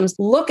systems.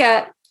 Look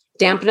at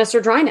dampness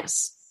or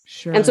dryness.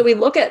 Sure. And so we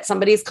look at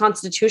somebody's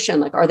constitution,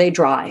 like, are they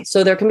dry?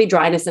 So there can be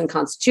dryness in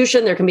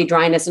constitution. There can be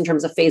dryness in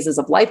terms of phases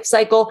of life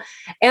cycle.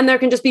 And there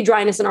can just be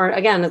dryness in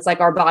it's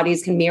like our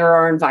bodies can mirror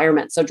our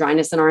environment. So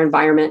dryness in our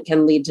environment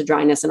can lead to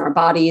dryness in our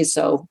bodies.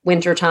 So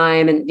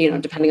wintertime and,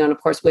 depending on,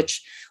 of course,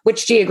 which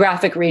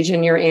geographic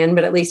region you're in,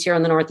 but at least here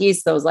in the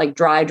Northeast, those like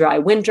dry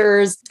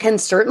winters can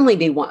certainly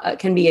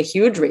be a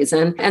huge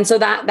reason. And so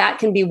that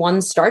can be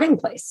one starting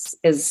place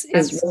is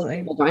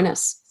really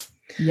dryness.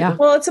 Yeah.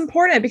 Well, it's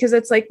important because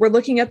it's like we're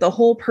looking at the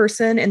whole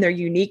person and their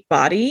unique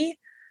body,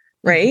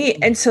 right?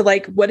 And so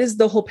like, what is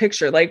the whole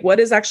picture? Like, what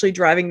is actually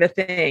driving the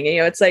thing?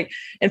 It's like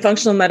in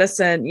functional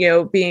medicine,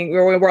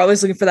 we're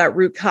always looking for that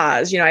root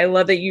cause. I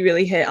love that you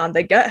really hit on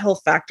the gut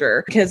health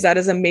factor because that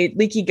is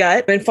leaky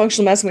gut. But in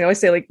functional medicine, we always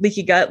say like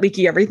leaky gut,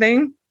 leaky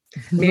everything.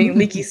 Meaning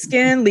leaky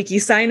skin, leaky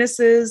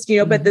sinuses,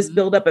 but this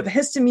buildup of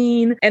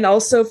histamine. And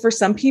also for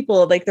some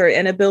people, like their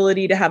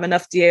inability to have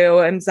enough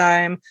DAO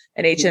enzyme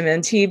and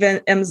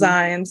HMNT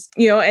enzymes,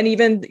 and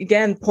even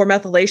again, poor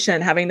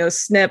methylation, having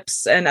those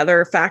SNPs and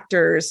other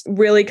factors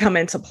really come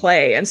into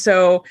play. And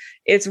so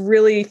it's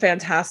really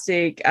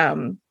fantastic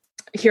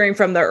hearing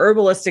from the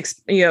herbalist,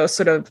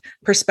 sort of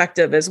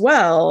perspective as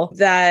well,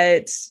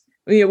 that,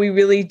 we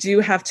really do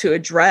have to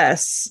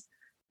address,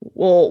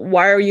 well,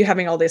 why are you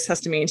having all this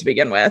histamine to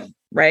begin with,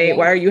 right? Yeah.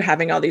 Why are you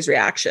having all these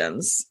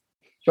reactions?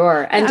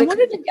 Sure. And I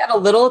wanted to get a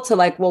little to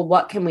like, well,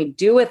 what can we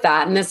do with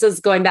that? And this is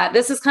kind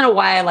of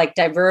why I like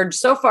diverge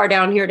so far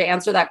down here to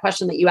answer that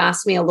question that you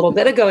asked me a little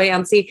bit ago,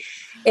 Yancy,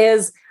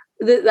 is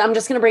I'm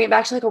just going to bring it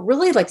back to like a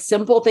really like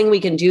simple thing we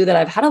can do that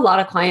I've had a lot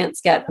of clients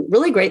get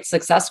really great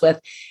success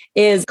with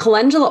is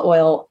calendula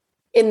oil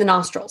in the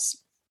nostrils.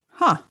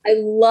 Huh. I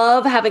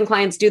love having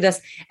clients do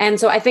this. And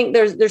so I think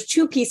there's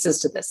two pieces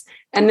to this.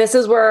 And this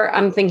is where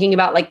I'm thinking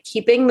about like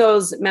keeping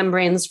those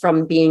membranes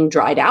from being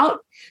dried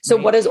out. So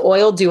what does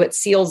oil do? It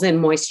seals in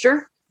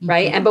moisture,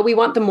 right? But we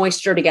want the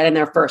moisture to get in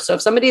there first. So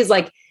if somebody is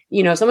like,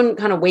 someone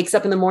kind of wakes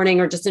up in the morning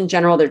or just in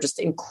general, they're just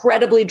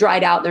incredibly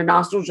dried out. Their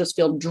nostrils just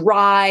feel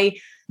dry.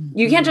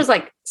 You can't just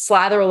like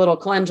slather a little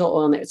calendula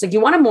oil in there. It's like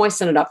you want to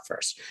moisten it up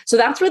first. So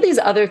that's where these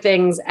other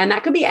things, and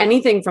that could be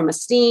anything from a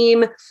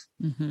steam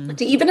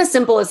to even as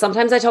simple as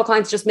sometimes I tell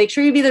clients, just make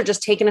sure you've either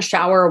just taken a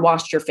shower or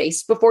washed your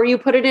face before you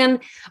put it in.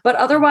 But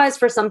otherwise,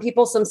 for some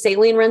people, some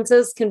saline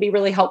rinses can be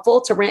really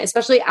helpful to rinse,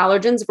 especially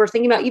allergens. If we're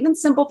thinking about even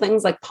simple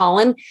things like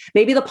pollen,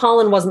 maybe the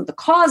pollen wasn't the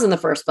cause in the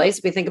first place.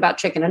 If we think about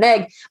chicken and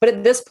egg, but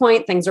at this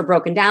point, things are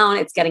broken down,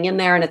 it's getting in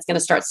there and it's going to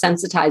start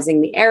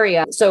sensitizing the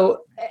area.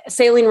 So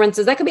saline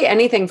rinses, that could be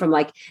anything from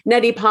like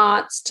neti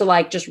pots to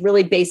like just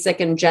really basic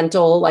and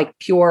gentle, like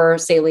pure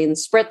saline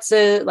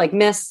spritzes, like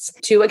mists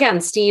to again,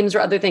 steams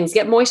or other things,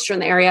 get moisture in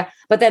the area,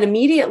 but then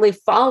immediately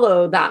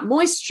follow that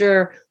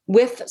moisture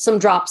with some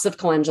drops of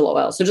calendula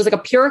oil. So just like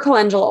a pure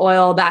calendula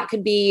oil, that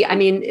could be,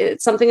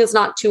 it's something that's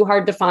not too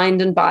hard to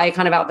find and buy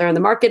kind of out there in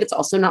the market. It's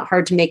also not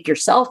hard to make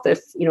yourself.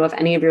 If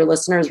any of your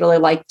listeners really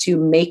like to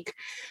make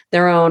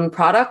their own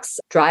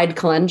products, dried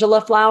calendula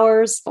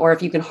flowers, or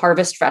if you can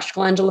harvest fresh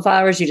calendula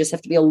flowers, you just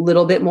have to be a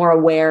little bit more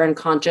aware and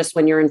conscious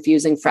when you're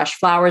infusing fresh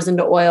flowers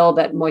into oil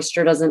that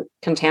moisture doesn't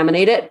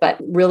contaminate it. But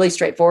really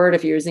straightforward,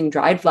 if you're using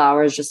dried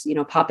flowers, just,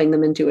 popping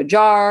them into a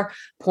jar,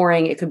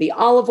 pouring, it could be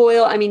olive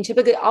oil.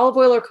 Typically olive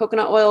oil or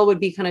coconut oil would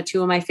be kind of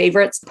two of my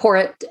favorites. Pour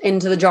it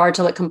into the jar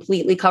till it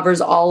completely covers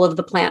all of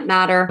the plant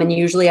matter. And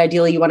usually,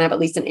 ideally, you want to have at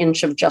least an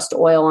inch of just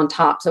oil on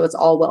top. So it's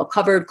all well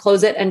covered,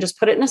 close it and just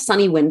put it in a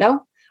sunny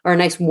window or a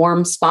nice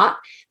warm spot.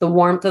 The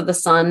warmth of the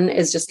sun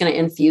is just going to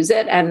infuse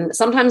it. And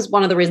sometimes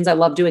one of the reasons I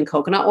love doing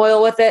coconut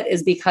oil with it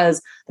is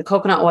because the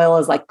coconut oil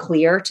is like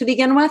clear to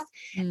begin with.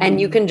 And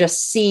you can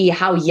just see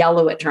how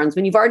yellow it turns.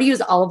 When you've already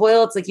used olive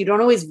oil, it's like you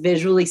don't always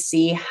visually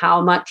see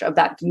how much of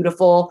that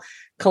beautiful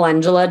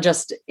calendula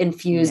just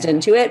infused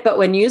into it. But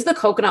when you use the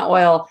coconut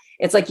oil,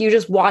 it's like you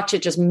just watch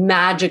it just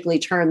magically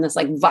turn this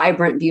like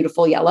vibrant,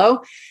 beautiful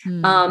yellow.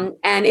 And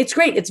it's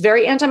great. It's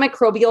very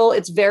antimicrobial.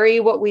 It's very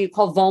what we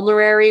call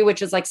vulnerary,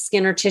 which is like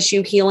skin or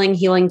tissue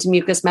healing to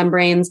mucous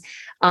membranes.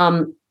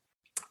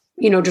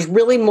 Just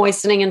really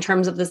moistening in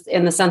terms of this,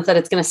 in the sense that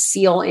it's going to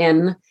seal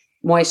in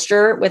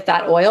moisture with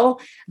that oil.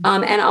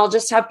 And I'll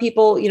just have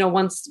people,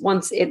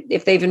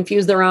 if they've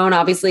infused their own,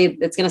 obviously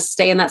it's going to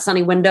stay in that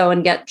sunny window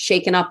and get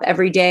shaken up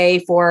every day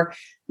for,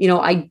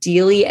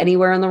 ideally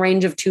anywhere in the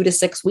range of 2 to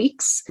 6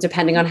 weeks,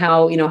 depending on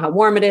how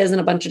warm it is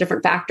and a bunch of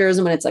different factors.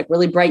 And when it's like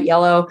really bright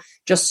yellow,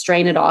 just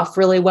strain it off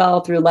really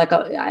well through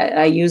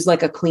I use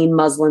like a clean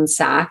muslin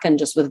sack and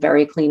just with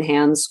very clean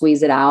hands,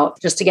 squeeze it out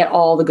just to get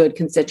all the good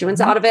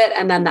constituents out of it.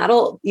 And then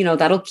that'll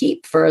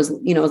keep for as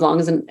long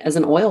as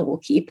an oil will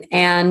keep.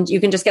 And you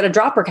can just get a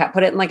dropper cap,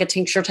 put it in like a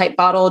tincture type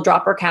bottle,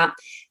 dropper cap,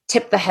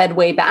 tip the head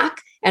way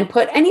back, and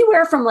put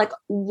anywhere from like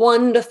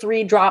 1 to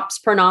 3 drops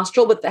per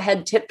nostril with the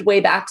head tipped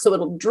way back. So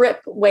it'll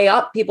drip way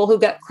up. People who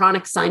get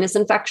chronic sinus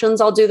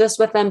infections, I'll do this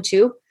with them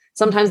too.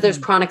 Sometimes there's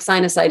chronic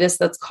sinusitis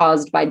that's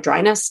caused by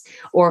dryness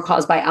or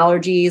caused by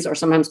allergies, or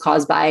sometimes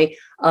caused by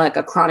like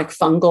a chronic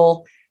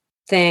fungal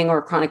thing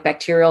or chronic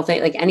bacterial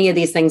thing. Like any of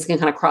these things can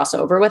kind of cross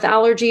over with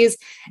allergies.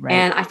 Right.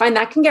 And I find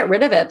that can get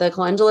rid of it. The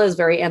calendula is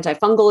very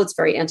antifungal. It's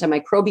very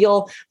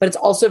antimicrobial, but it's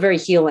also very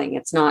healing.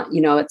 It's not,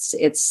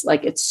 it's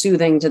like it's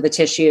soothing to the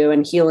tissue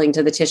and healing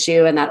to the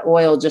tissue. And that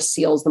oil just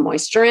seals the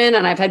moisture in.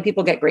 And I've had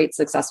people get great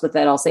success with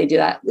it. I'll say do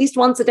that at least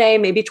once a day,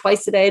 maybe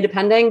twice a day,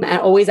 depending.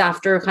 And always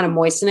after kind of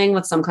moistening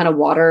with some kind of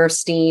water,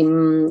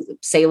 steam,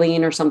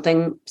 saline or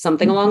something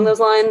along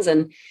those lines.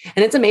 And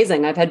it's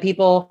amazing. I've had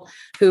people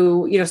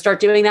who, start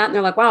doing that and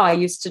they're like, wow, I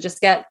used to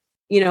just get,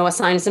 a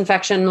sinus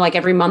infection like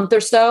every month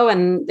or so.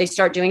 And they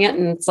start doing it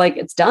and it's like,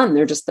 it's done.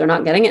 They're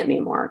not getting it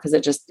anymore because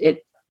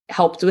it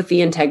helped with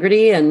the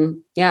integrity. And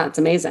yeah, it's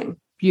amazing.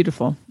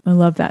 Beautiful. I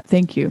love that.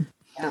 Thank you.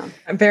 Yeah.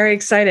 I'm very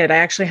excited. I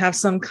actually have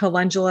some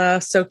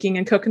calendula soaking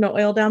in coconut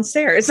oil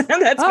downstairs.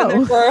 And that's been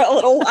there for a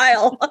little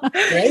while.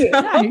 Great.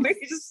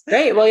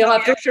 Great. Well, you'll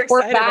have to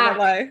report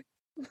back.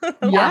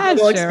 Yeah,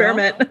 we'll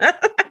experiment.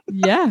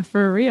 Yeah,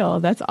 for real.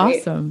 That's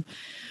awesome.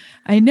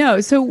 I know.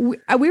 So we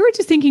were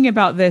just thinking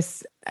about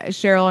this,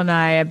 Cheryl and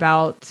I,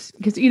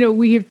 because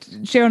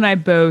Cheryl and I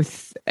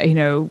both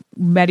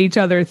met each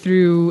other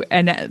through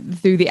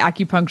the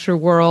acupuncture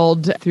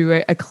world,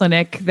 through a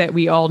clinic that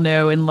we all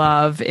know and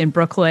love in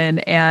Brooklyn,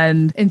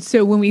 and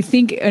so when we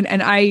think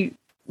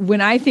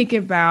when I think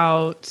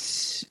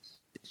about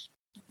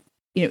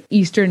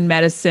Eastern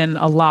medicine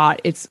a lot,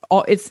 it's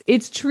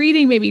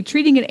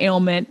treating an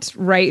ailment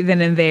right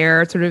then and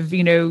there, sort of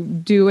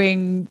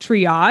doing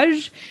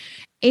triage.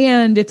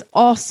 And it's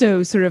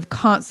also sort of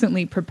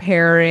constantly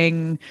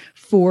preparing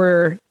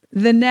for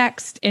the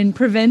next and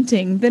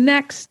preventing the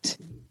next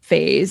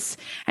phase.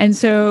 And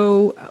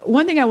so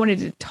one thing I wanted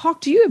to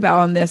talk to you about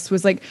on this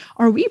was like,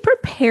 are we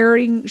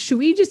preparing? Should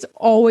we just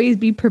always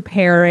be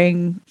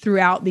preparing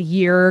throughout the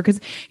year? Because,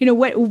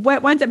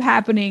 what winds up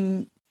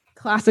happening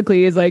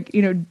classically is like,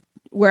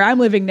 where I'm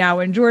living now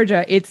in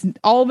Georgia, it's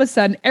all of a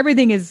sudden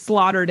everything is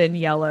slaughtered in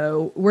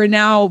yellow. We're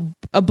now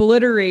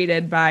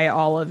obliterated by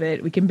all of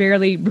it. We can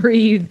barely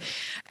breathe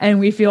and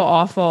we feel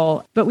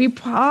awful. But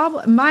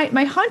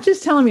my hunch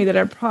is telling me that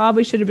I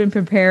probably should have been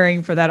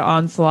preparing for that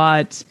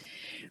onslaught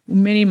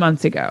many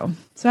months ago.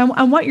 So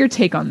I want your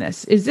take on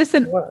this. Is this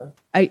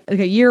a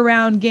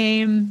year-round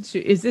game?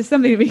 Is this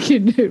something we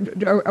can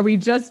do? Are we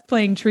just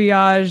playing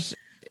triage?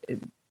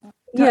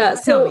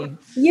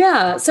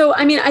 So,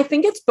 I mean, I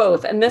think it's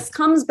both. And this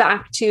comes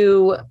back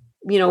to,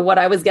 what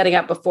I was getting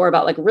at before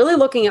about like really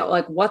looking at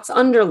like what's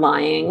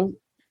underlying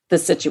the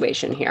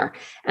situation here.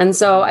 And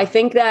so I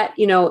think that,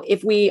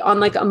 if we on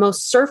like a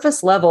most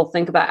surface level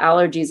think about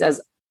allergies as,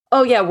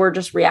 oh yeah, we're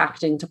just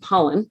reacting to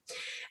pollen,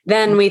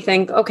 then we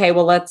think, okay,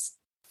 well, let's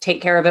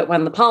take care of it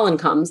when the pollen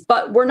comes.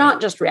 But we're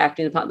not just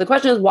reacting to pollen. The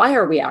question is, why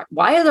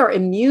is our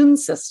immune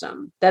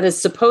system that is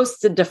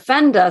supposed to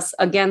defend us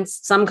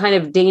against some kind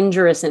of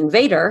dangerous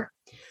invader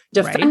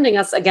defending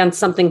us against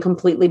something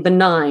completely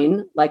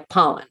benign like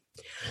pollen?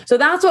 So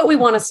that's what we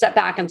want to step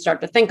back and start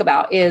to think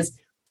about is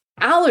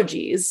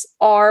allergies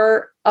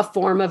are a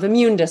form of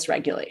immune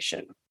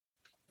dysregulation.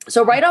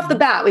 So right off the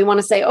bat, we want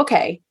to say,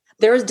 okay,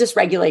 there is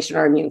dysregulation in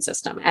our immune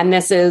system. And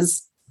this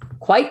is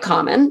quite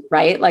common,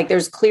 right? Like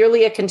there's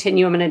clearly a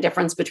continuum and a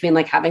difference between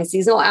like having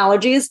seasonal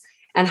allergies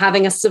and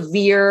having a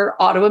severe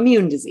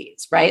autoimmune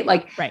disease, right?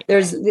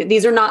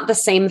 These are not the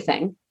same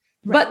thing,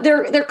 but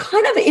they're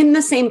kind of in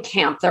the same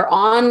camp. They're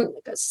on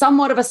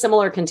somewhat of a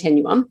similar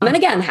continuum. And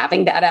again,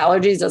 having bad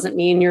allergies doesn't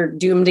mean you're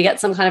doomed to get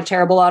some kind of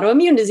terrible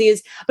autoimmune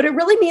disease, but it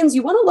really means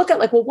you want to look at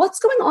like, well, what's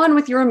going on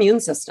with your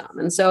immune system?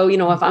 And so,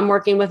 if I'm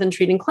working with and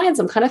treating clients,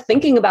 I'm kind of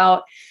thinking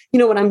about,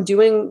 when I'm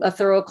doing a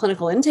thorough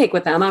clinical intake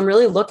with them, I'm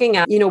really looking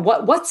at,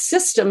 what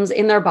systems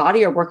in their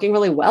body are working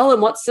really well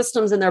and what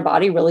systems in their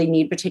body really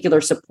need particular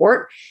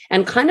support,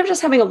 and kind of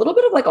just having a little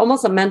bit of like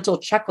almost a mental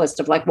checklist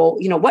of like, well,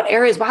 what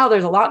areas, wow,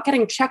 there's a lot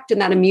getting checked in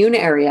that immune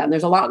area and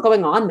there's a lot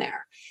going on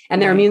there. And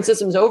their immune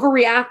system's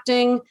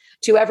overreacting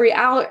to every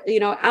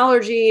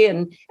allergy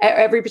and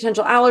every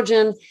potential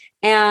allergen.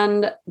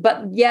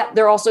 But yet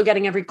they're also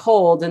getting every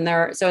cold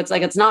so it's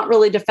like, it's not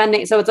really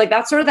defending. So it's like,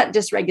 that's sort of that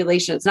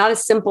dysregulation. It's not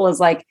as simple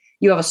as like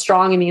you have a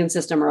strong immune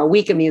system or a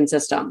weak immune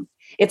system.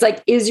 It's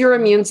like, is your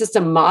immune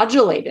system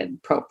modulated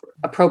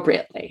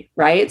appropriately?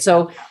 Right.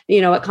 So,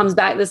 it comes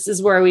back. This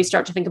is where we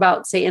start to think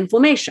about, say,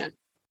 inflammation,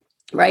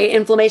 right?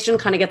 Inflammation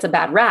kind of gets a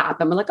bad rap.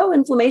 And we're like, oh,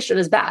 inflammation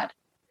is bad.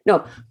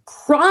 No,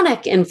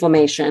 chronic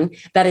inflammation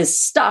that is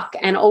stuck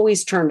and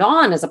always turned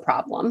on is a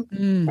problem,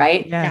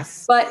 right?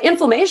 Yes. But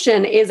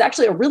inflammation is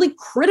actually a really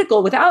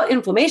critical, without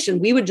inflammation,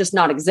 we would just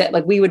not exist.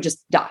 Like we would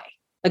just die.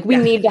 Like we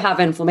need to have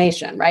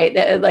inflammation,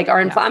 right? Like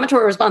our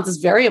inflammatory response is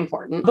very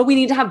important, but we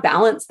need to have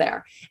balance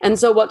there. And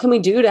so what can we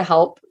do to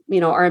help,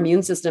 our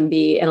immune system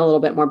be in a little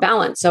bit more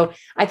balance? So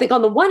I think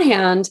on the one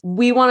hand,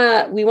 we want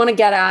to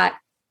get at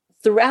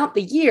throughout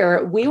the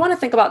year, we want to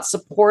think about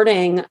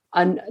supporting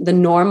the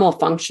normal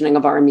functioning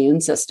of our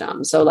immune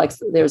system. So like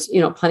there's,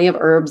 plenty of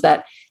herbs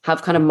that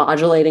have kind of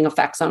modulating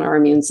effects on our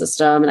immune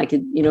system. And I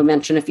could,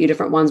 mention a few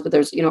different ones, but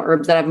there's,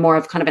 herbs that have more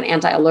of kind of an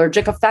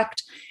anti-allergic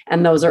effect.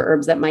 And those are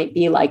herbs that might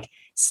be like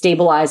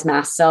stabilize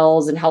mast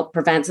cells and help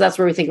prevent. So that's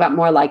where we think about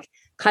more like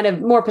kind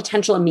of more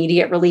potential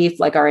immediate relief.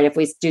 Like, all right, if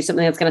we do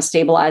something that's going to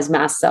stabilize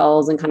mast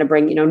cells and kind of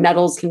bring,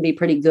 nettles can be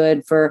pretty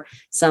good for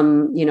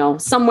some,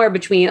 somewhere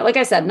between, like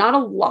I said, not a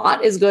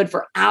lot is good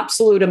for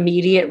absolute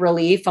immediate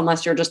relief,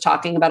 unless you're just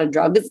talking about a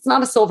drug. It's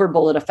not a silver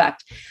bullet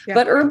effect,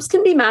 but herbs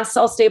can be mast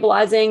cell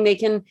stabilizing. They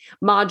can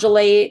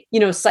modulate,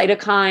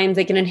 cytokines.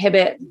 They can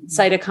inhibit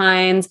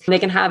cytokines. They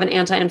can have an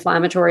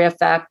anti-inflammatory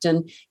effect.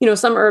 And,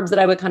 some herbs that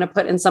I would kind of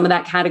put in some of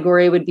that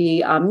category would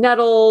be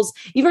nettles,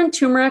 even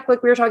turmeric,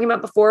 like we were talking about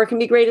before, can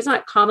be great. It's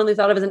not commonly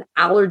thought of as an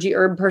allergy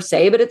herb per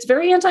se, but it's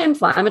very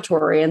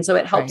anti-inflammatory. And so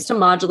it helps to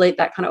modulate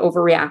that kind of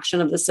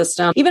overreaction of the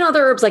system. Even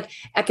other herbs like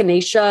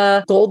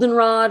echinacea,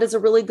 goldenrod is a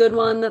really good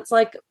one that's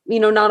like,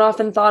 not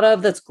often thought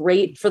of. That's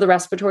great for the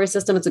respiratory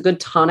system. It's a good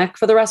tonic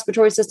for the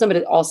respiratory system, but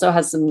it also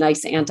has some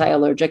nice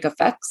anti-allergic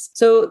effects.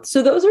 So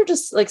those are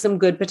just like some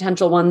good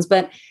potential ones.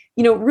 But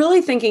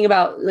really thinking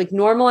about like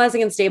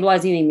normalizing and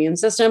stabilizing the immune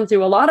system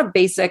through a lot of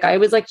basic, I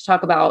always like to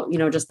talk about,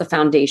 just the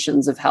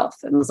foundations of health.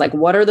 And it's like,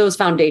 what are those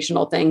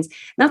foundational things? And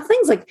that's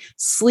things like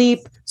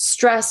sleep,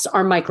 stress,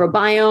 our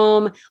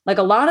microbiome, like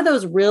a lot of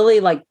those really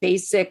like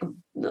basic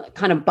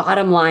kind of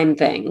bottom line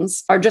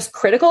things are just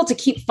critical to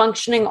keep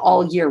functioning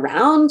all year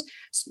round.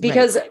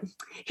 Because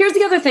here's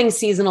the other thing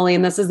seasonally,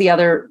 and this is the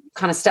other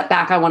kind of step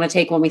back I want to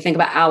take when we think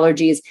about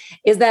allergies,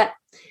 is that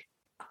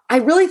I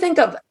really think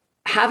of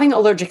having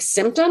allergic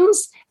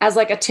symptoms as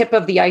like a tip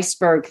of the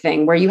iceberg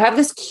thing where you have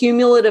this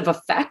cumulative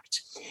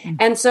effect.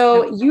 And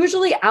so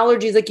usually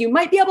allergies, like you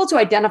might be able to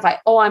identify,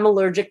 oh, I'm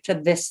allergic to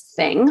this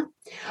thing,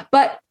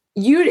 but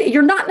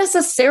you're not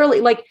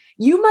necessarily like,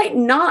 you might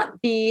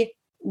not be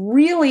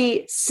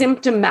really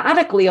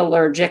symptomatically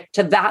allergic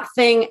to that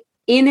thing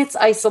in its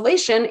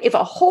isolation if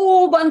a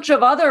whole bunch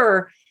of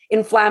other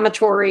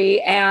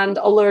inflammatory and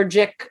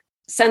allergic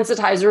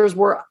sensitizers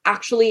were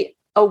actually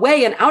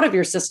away and out of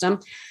your system.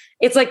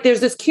 It's like there's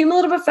this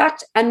cumulative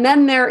effect, and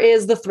then there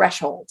is the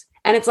threshold.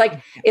 And it's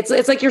like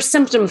it's like your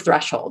symptom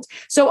threshold.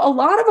 So a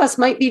lot of us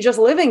might be just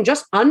living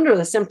just under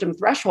the symptom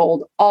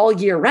threshold all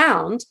year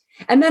round.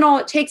 And then all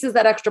it takes is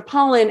that extra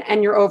pollen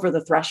and you're over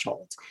the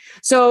threshold.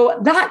 So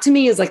that to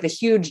me is like the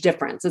huge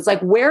difference. It's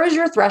like, where is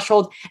your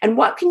threshold and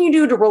what can you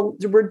do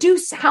to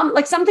reduce how,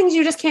 like some things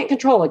you just can't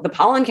control, like the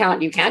pollen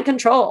count, you can't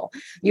control.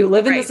 You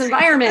live in this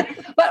environment,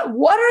 but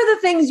what are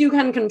the things you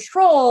can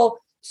control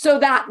so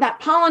that that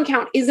pollen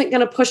count isn't going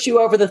to push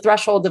you over the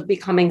threshold of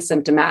becoming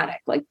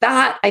symptomatic? Like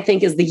that, I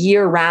think, is the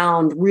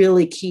year-round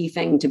really key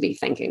thing to be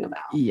thinking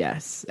about.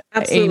 Yes,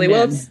 absolutely. Amen.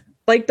 Well, it's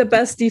like the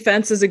best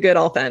defense is a good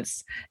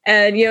offense.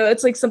 And,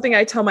 it's like something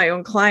I tell my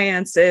own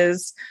clients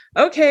is,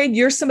 okay,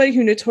 you're somebody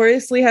who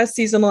notoriously has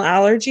seasonal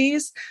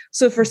allergies.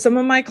 So for some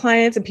of my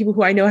clients and people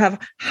who I know have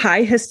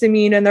high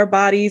histamine in their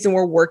bodies and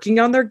we're working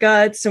on their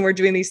guts and we're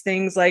doing these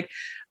things like,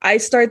 I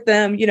start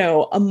them,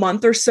 a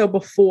month or so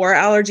before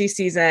allergy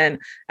season.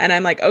 And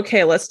I'm like,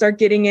 okay, let's start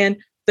getting in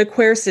the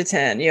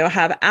quercetin,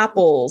 have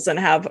apples and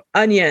have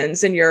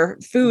onions in your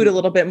food a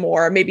little bit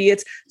more. Maybe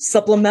it's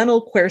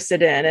supplemental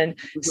quercetin and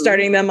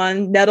starting them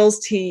on nettles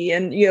tea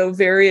and,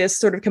 various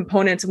sort of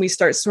components. And we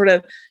start sort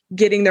of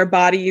getting their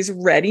bodies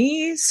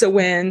ready. So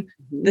when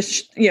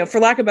for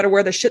lack of a better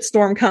word, the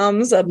shitstorm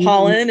comes of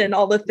pollen and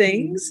all the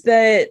things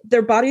that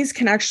their bodies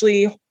can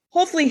actually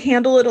hopefully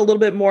handle it a little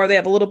bit more. They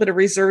have a little bit of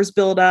reserves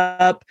build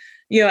up,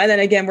 and then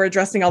again, we're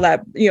addressing all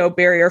that,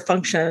 barrier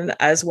function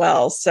as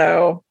well.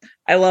 So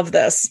I love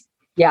this.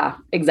 Yeah,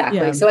 exactly.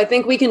 Yeah. So I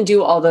think we can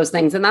do all those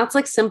things. And that's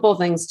like simple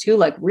things too,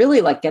 like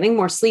really like getting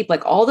more sleep,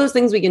 like all those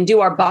things we can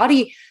do. Our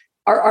body,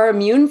 our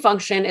immune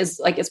function is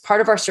like, it's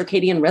part of our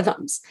circadian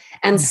rhythms,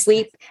 and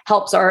sleep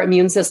helps our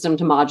immune system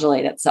to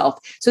modulate itself.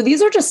 So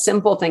these are just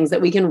simple things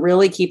that we can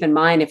really keep in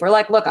mind. If we're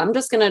like, look, I'm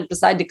just going to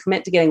decide to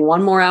commit to getting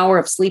 1 more hour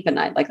of sleep at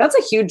night. Like that's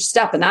a huge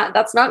step. And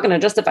that's not going to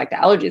just affect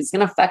allergies. It's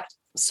going to affect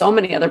so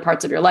many other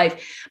parts of your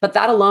life, but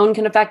that alone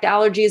can affect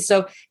allergies.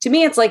 So to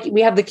me, it's like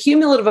we have the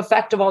cumulative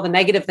effect of all the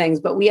negative things,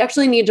 but we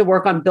actually need to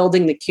work on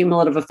building the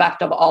cumulative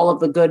effect of all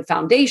of the good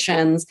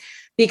foundations,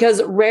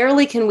 because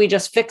rarely can we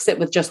just fix it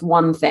with just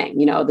one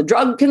thing. The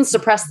drug can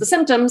suppress the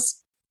symptoms,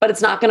 but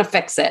it's not going to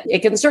fix it. It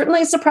can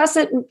certainly suppress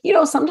it,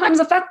 sometimes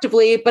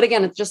effectively, but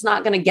again, it's just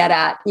not going to get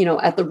at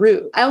the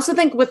root. I also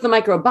think with the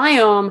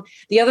microbiome,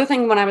 the other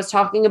thing when I was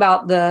talking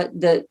about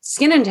the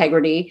skin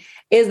integrity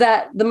is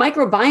that the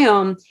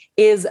microbiome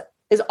is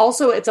is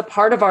also, it's a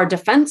part of our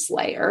defense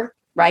layer,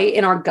 right?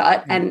 In our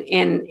gut and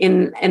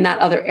in that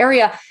other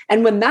area.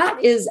 And when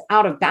that is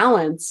out of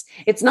balance,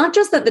 it's not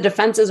just that the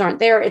defenses aren't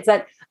there. It's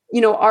that,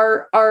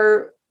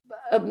 our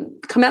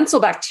commensal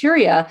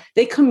bacteria,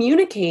 they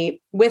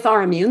communicate with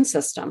our immune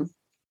system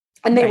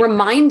and they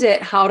remind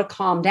it how to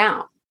calm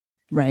down.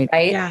 Right.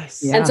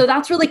 Yes. Yeah. And so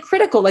that's really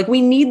critical. Like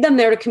we need them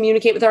there to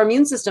communicate with our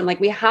immune system. Like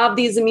we have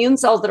these immune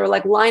cells that are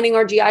like lining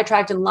our GI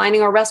tract and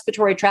lining our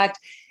respiratory tract.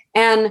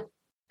 And,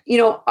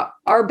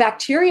 our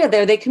bacteria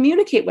there, they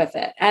communicate with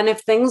it. And if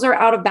things are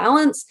out of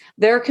balance,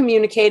 they're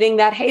communicating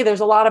that, hey, there's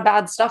a lot of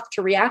bad stuff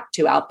to react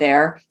to out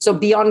there. So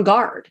be on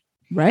guard.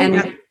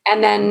 Right.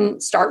 And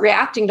then start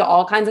reacting to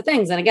all kinds of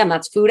things. And again,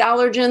 that's food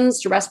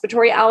allergens to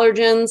respiratory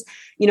allergens,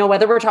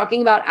 whether we're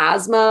talking about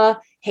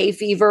asthma, hay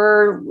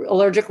fever,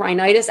 allergic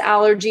rhinitis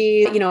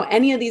allergy,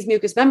 any of these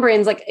mucous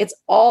membranes, like it's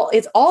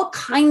all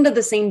kind of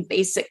the same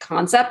basic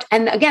concept.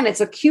 And again,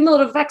 it's a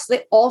cumulative effect. So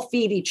they all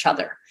feed each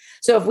other.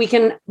 So if we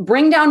can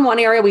bring down one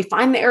area, we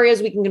find the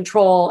areas we can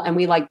control and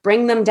we like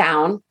bring them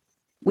down,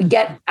 we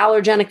get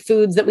allergenic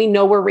foods that we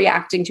know we're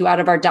reacting to out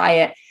of our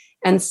diet.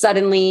 And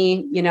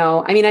suddenly,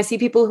 I see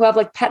people who have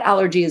like pet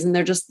allergies and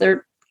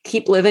they're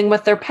keep living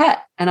with their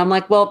pet. And I'm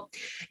like, well,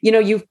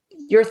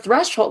 your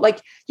threshold,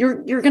 like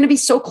you're going to be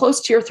so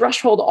close to your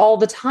threshold all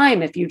the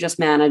time. If you just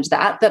manage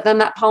that then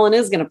that pollen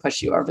is going to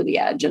push you over the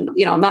edge. And,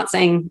 I'm not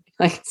saying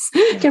like,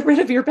 get rid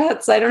of your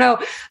pets. I don't know.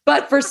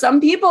 But for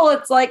some people,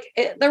 it's like,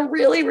 they're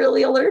really,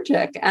 really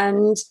allergic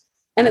and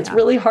it's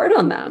really hard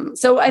on them.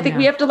 So I think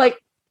we have to like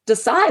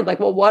decide like,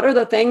 well, what are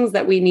the things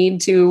that we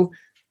need to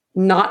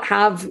not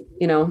have,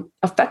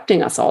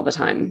 affecting us all the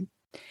time.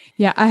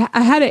 Yeah,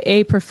 I had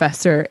a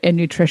professor in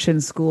nutrition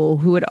school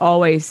who would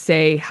always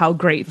say how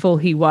grateful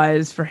he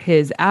was for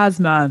his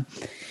asthma.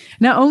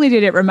 Not only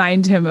did it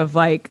remind him of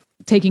like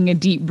taking a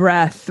deep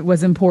breath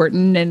was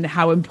important and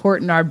how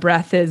important our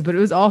breath is, but it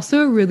was also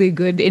a really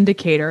good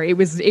indicator. It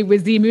was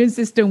the immune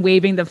system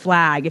waving the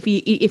flag if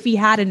he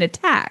had an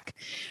attack,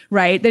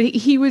 right? That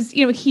he was,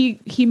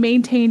 he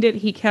maintained it,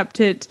 he kept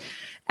it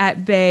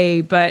at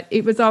bay, but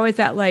it was always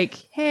that like,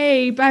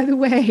 hey, by the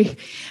way,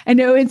 I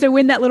know. And so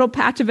when that little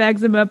patch of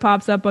eczema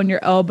pops up on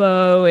your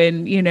elbow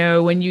and,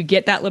 when you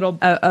get that little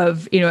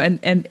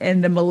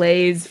and the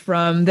malaise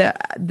from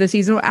the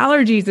seasonal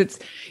allergies, it's,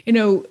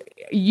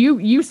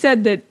 you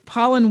said that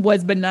pollen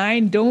was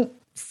benign. Don't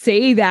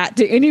say that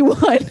to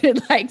anyone in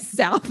like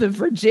south of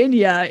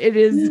Virginia. It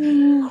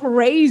is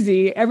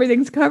crazy.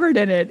 Everything's covered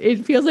in it.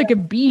 It feels like a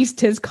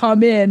beast has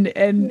come in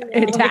and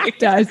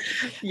attacked us.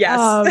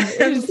 Yes.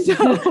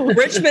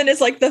 Richmond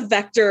is like the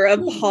vector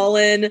of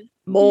pollen,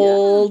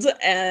 mold,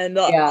 and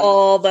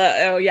all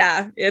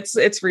the,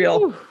 it's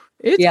real.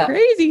 It's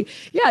crazy.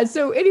 Yeah.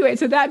 So anyway,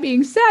 so that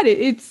being said,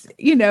 it's,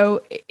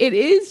 it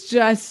is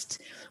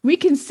just, we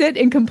can sit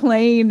and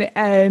complain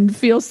and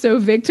feel so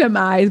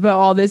victimized by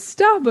all this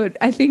stuff. But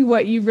I think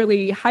what you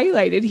really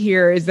highlighted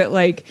here is that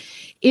like,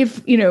 if,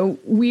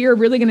 we are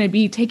really going to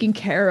be taking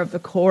care of the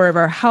core of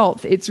our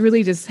health, it's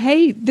really just,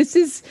 hey, this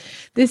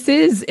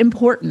is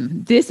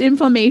important. This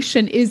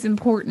inflammation is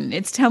important.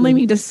 It's telling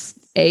me to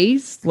A,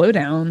 slow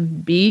down,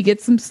 B, get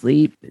some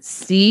sleep,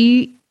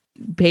 C,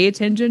 pay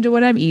attention to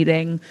what I'm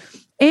eating.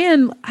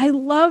 And I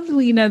love,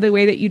 Lena, the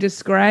way that you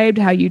described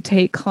how you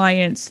take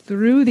clients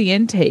through the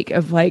intake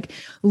of like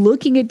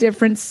looking at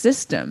different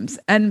systems.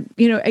 And,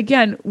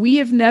 again, we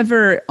have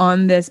never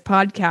on this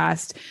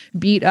podcast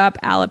beat up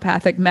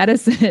allopathic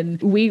medicine.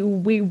 We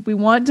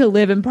want to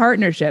live in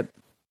partnership.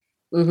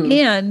 Mm-hmm.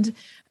 And,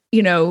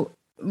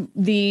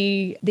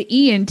 the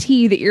ENT,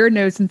 the ear,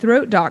 nose, and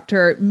throat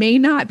doctor may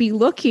not be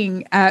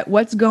looking at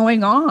what's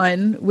going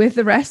on with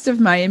the rest of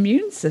my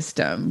immune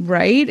system,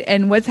 right?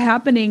 And what's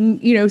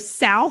happening,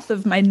 south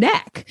of my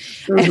neck.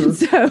 Mm-hmm. And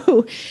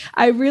so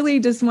I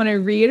really just want to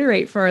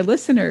reiterate for our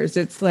listeners,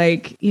 it's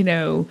like,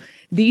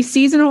 these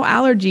seasonal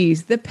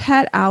allergies, the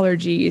pet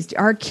allergies,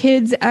 our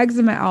kids'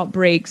 eczema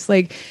outbreaks,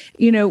 like,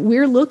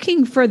 we're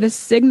looking for the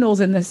signals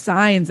and the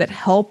signs that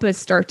help us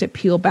start to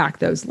peel back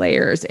those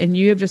layers. And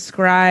you have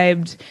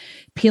described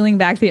peeling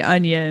back the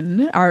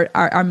onion,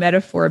 our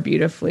metaphor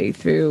beautifully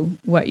through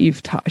what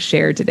you've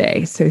shared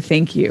today. So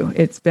thank you.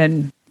 It's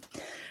been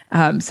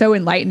so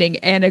enlightening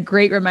and a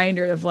great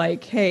reminder of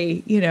like,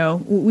 hey,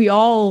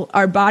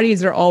 our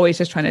bodies are always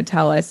just trying to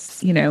tell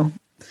us,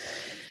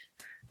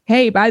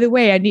 hey, by the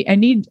way, I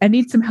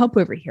need some help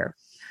over here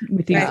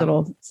with these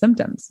little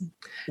symptoms.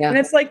 Yeah. And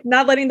it's like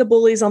not letting the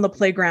bullies on the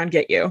playground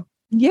get you.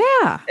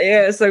 Yeah.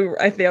 Yeah. So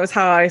I think that was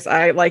how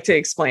I like to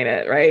explain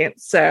it. Right.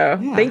 So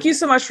thank you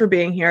so much for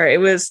being here.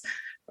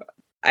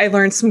 I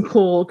learned some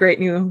cool, great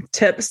new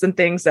tips and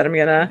things that I'm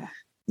going to,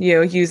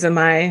 use in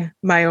my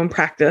own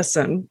practice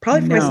and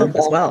probably for myself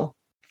as well.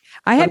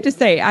 I have to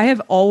say, I have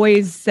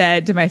always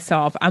said to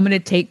myself, I'm going to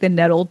take the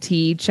nettle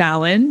tea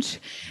challenge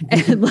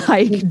and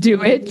like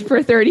do it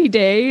for 30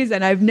 days.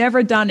 And I've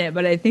never done it,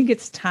 but I think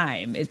it's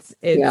time. It's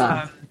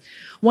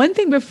One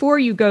thing before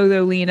you go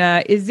though,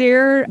 Lena,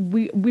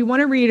 we want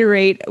to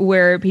reiterate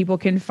where people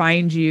can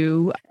find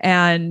you.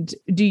 And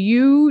did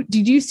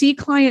you see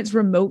clients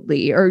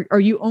remotely, or are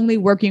you only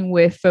working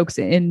with folks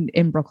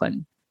in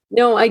Brooklyn?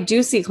 No, I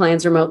do see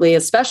clients remotely,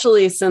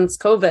 especially since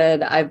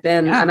COVID.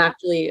 I'm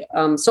actually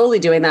solely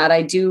doing that.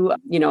 I do,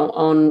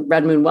 own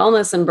Red Moon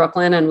Wellness in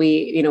Brooklyn, and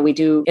we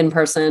do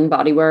in-person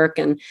body work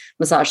and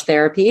massage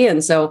therapy.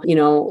 And so,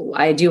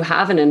 I do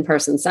have an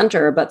in-person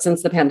center, but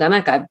since the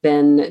pandemic, I've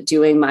been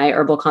doing my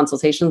herbal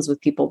consultations with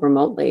people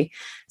remotely.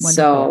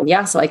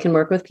 Wonderful. So I can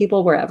work with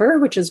people wherever,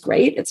 which is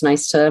great. It's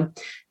nice to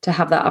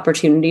have that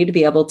opportunity to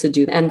be able to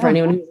do that. And for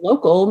anyone who's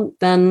local,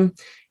 then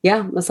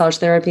massage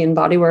therapy and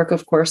body work,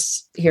 of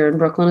course, here in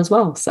Brooklyn as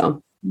well.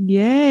 So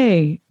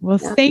yay. Well,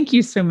 thank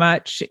you so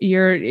much.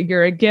 You're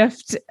a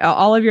gift.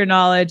 All of your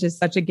knowledge is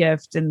such a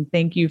gift. And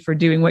thank you for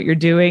doing what you're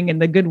doing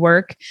and the good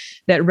work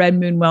that Red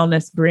Moon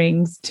Wellness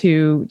brings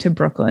to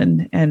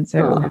Brooklyn. And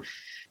so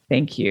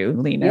thank you,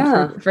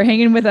 Lena, for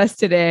hanging with us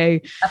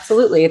today.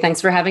 Absolutely.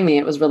 Thanks for having me.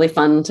 It was really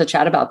fun to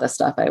chat about this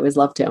stuff. I always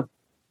love to.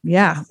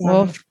 Yeah.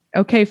 Well,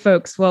 okay,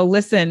 folks. Well,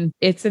 listen,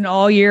 it's an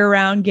all year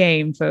round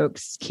game,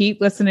 folks. Keep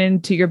listening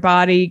to your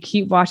body,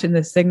 keep watching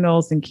the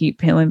signals, and keep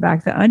peeling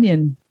back the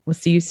onion. We'll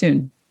see you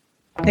soon.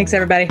 Thanks,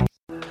 everybody.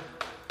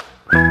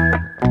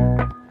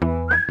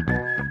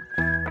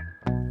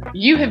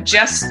 You have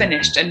just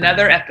finished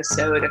another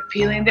episode of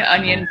Peeling the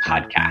Onion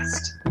podcast.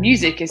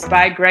 Music is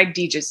by Greg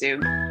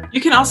DiGesu. You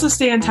can also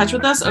stay in touch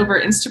with us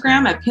over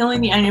Instagram at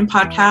Peeling the Onion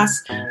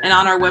Podcast and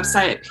on our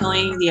website at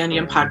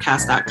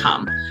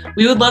peelingtheonionpodcast.com.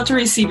 We would love to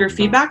receive your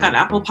feedback on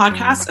Apple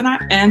Podcasts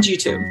and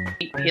YouTube.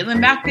 Keep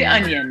peeling back the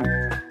onion.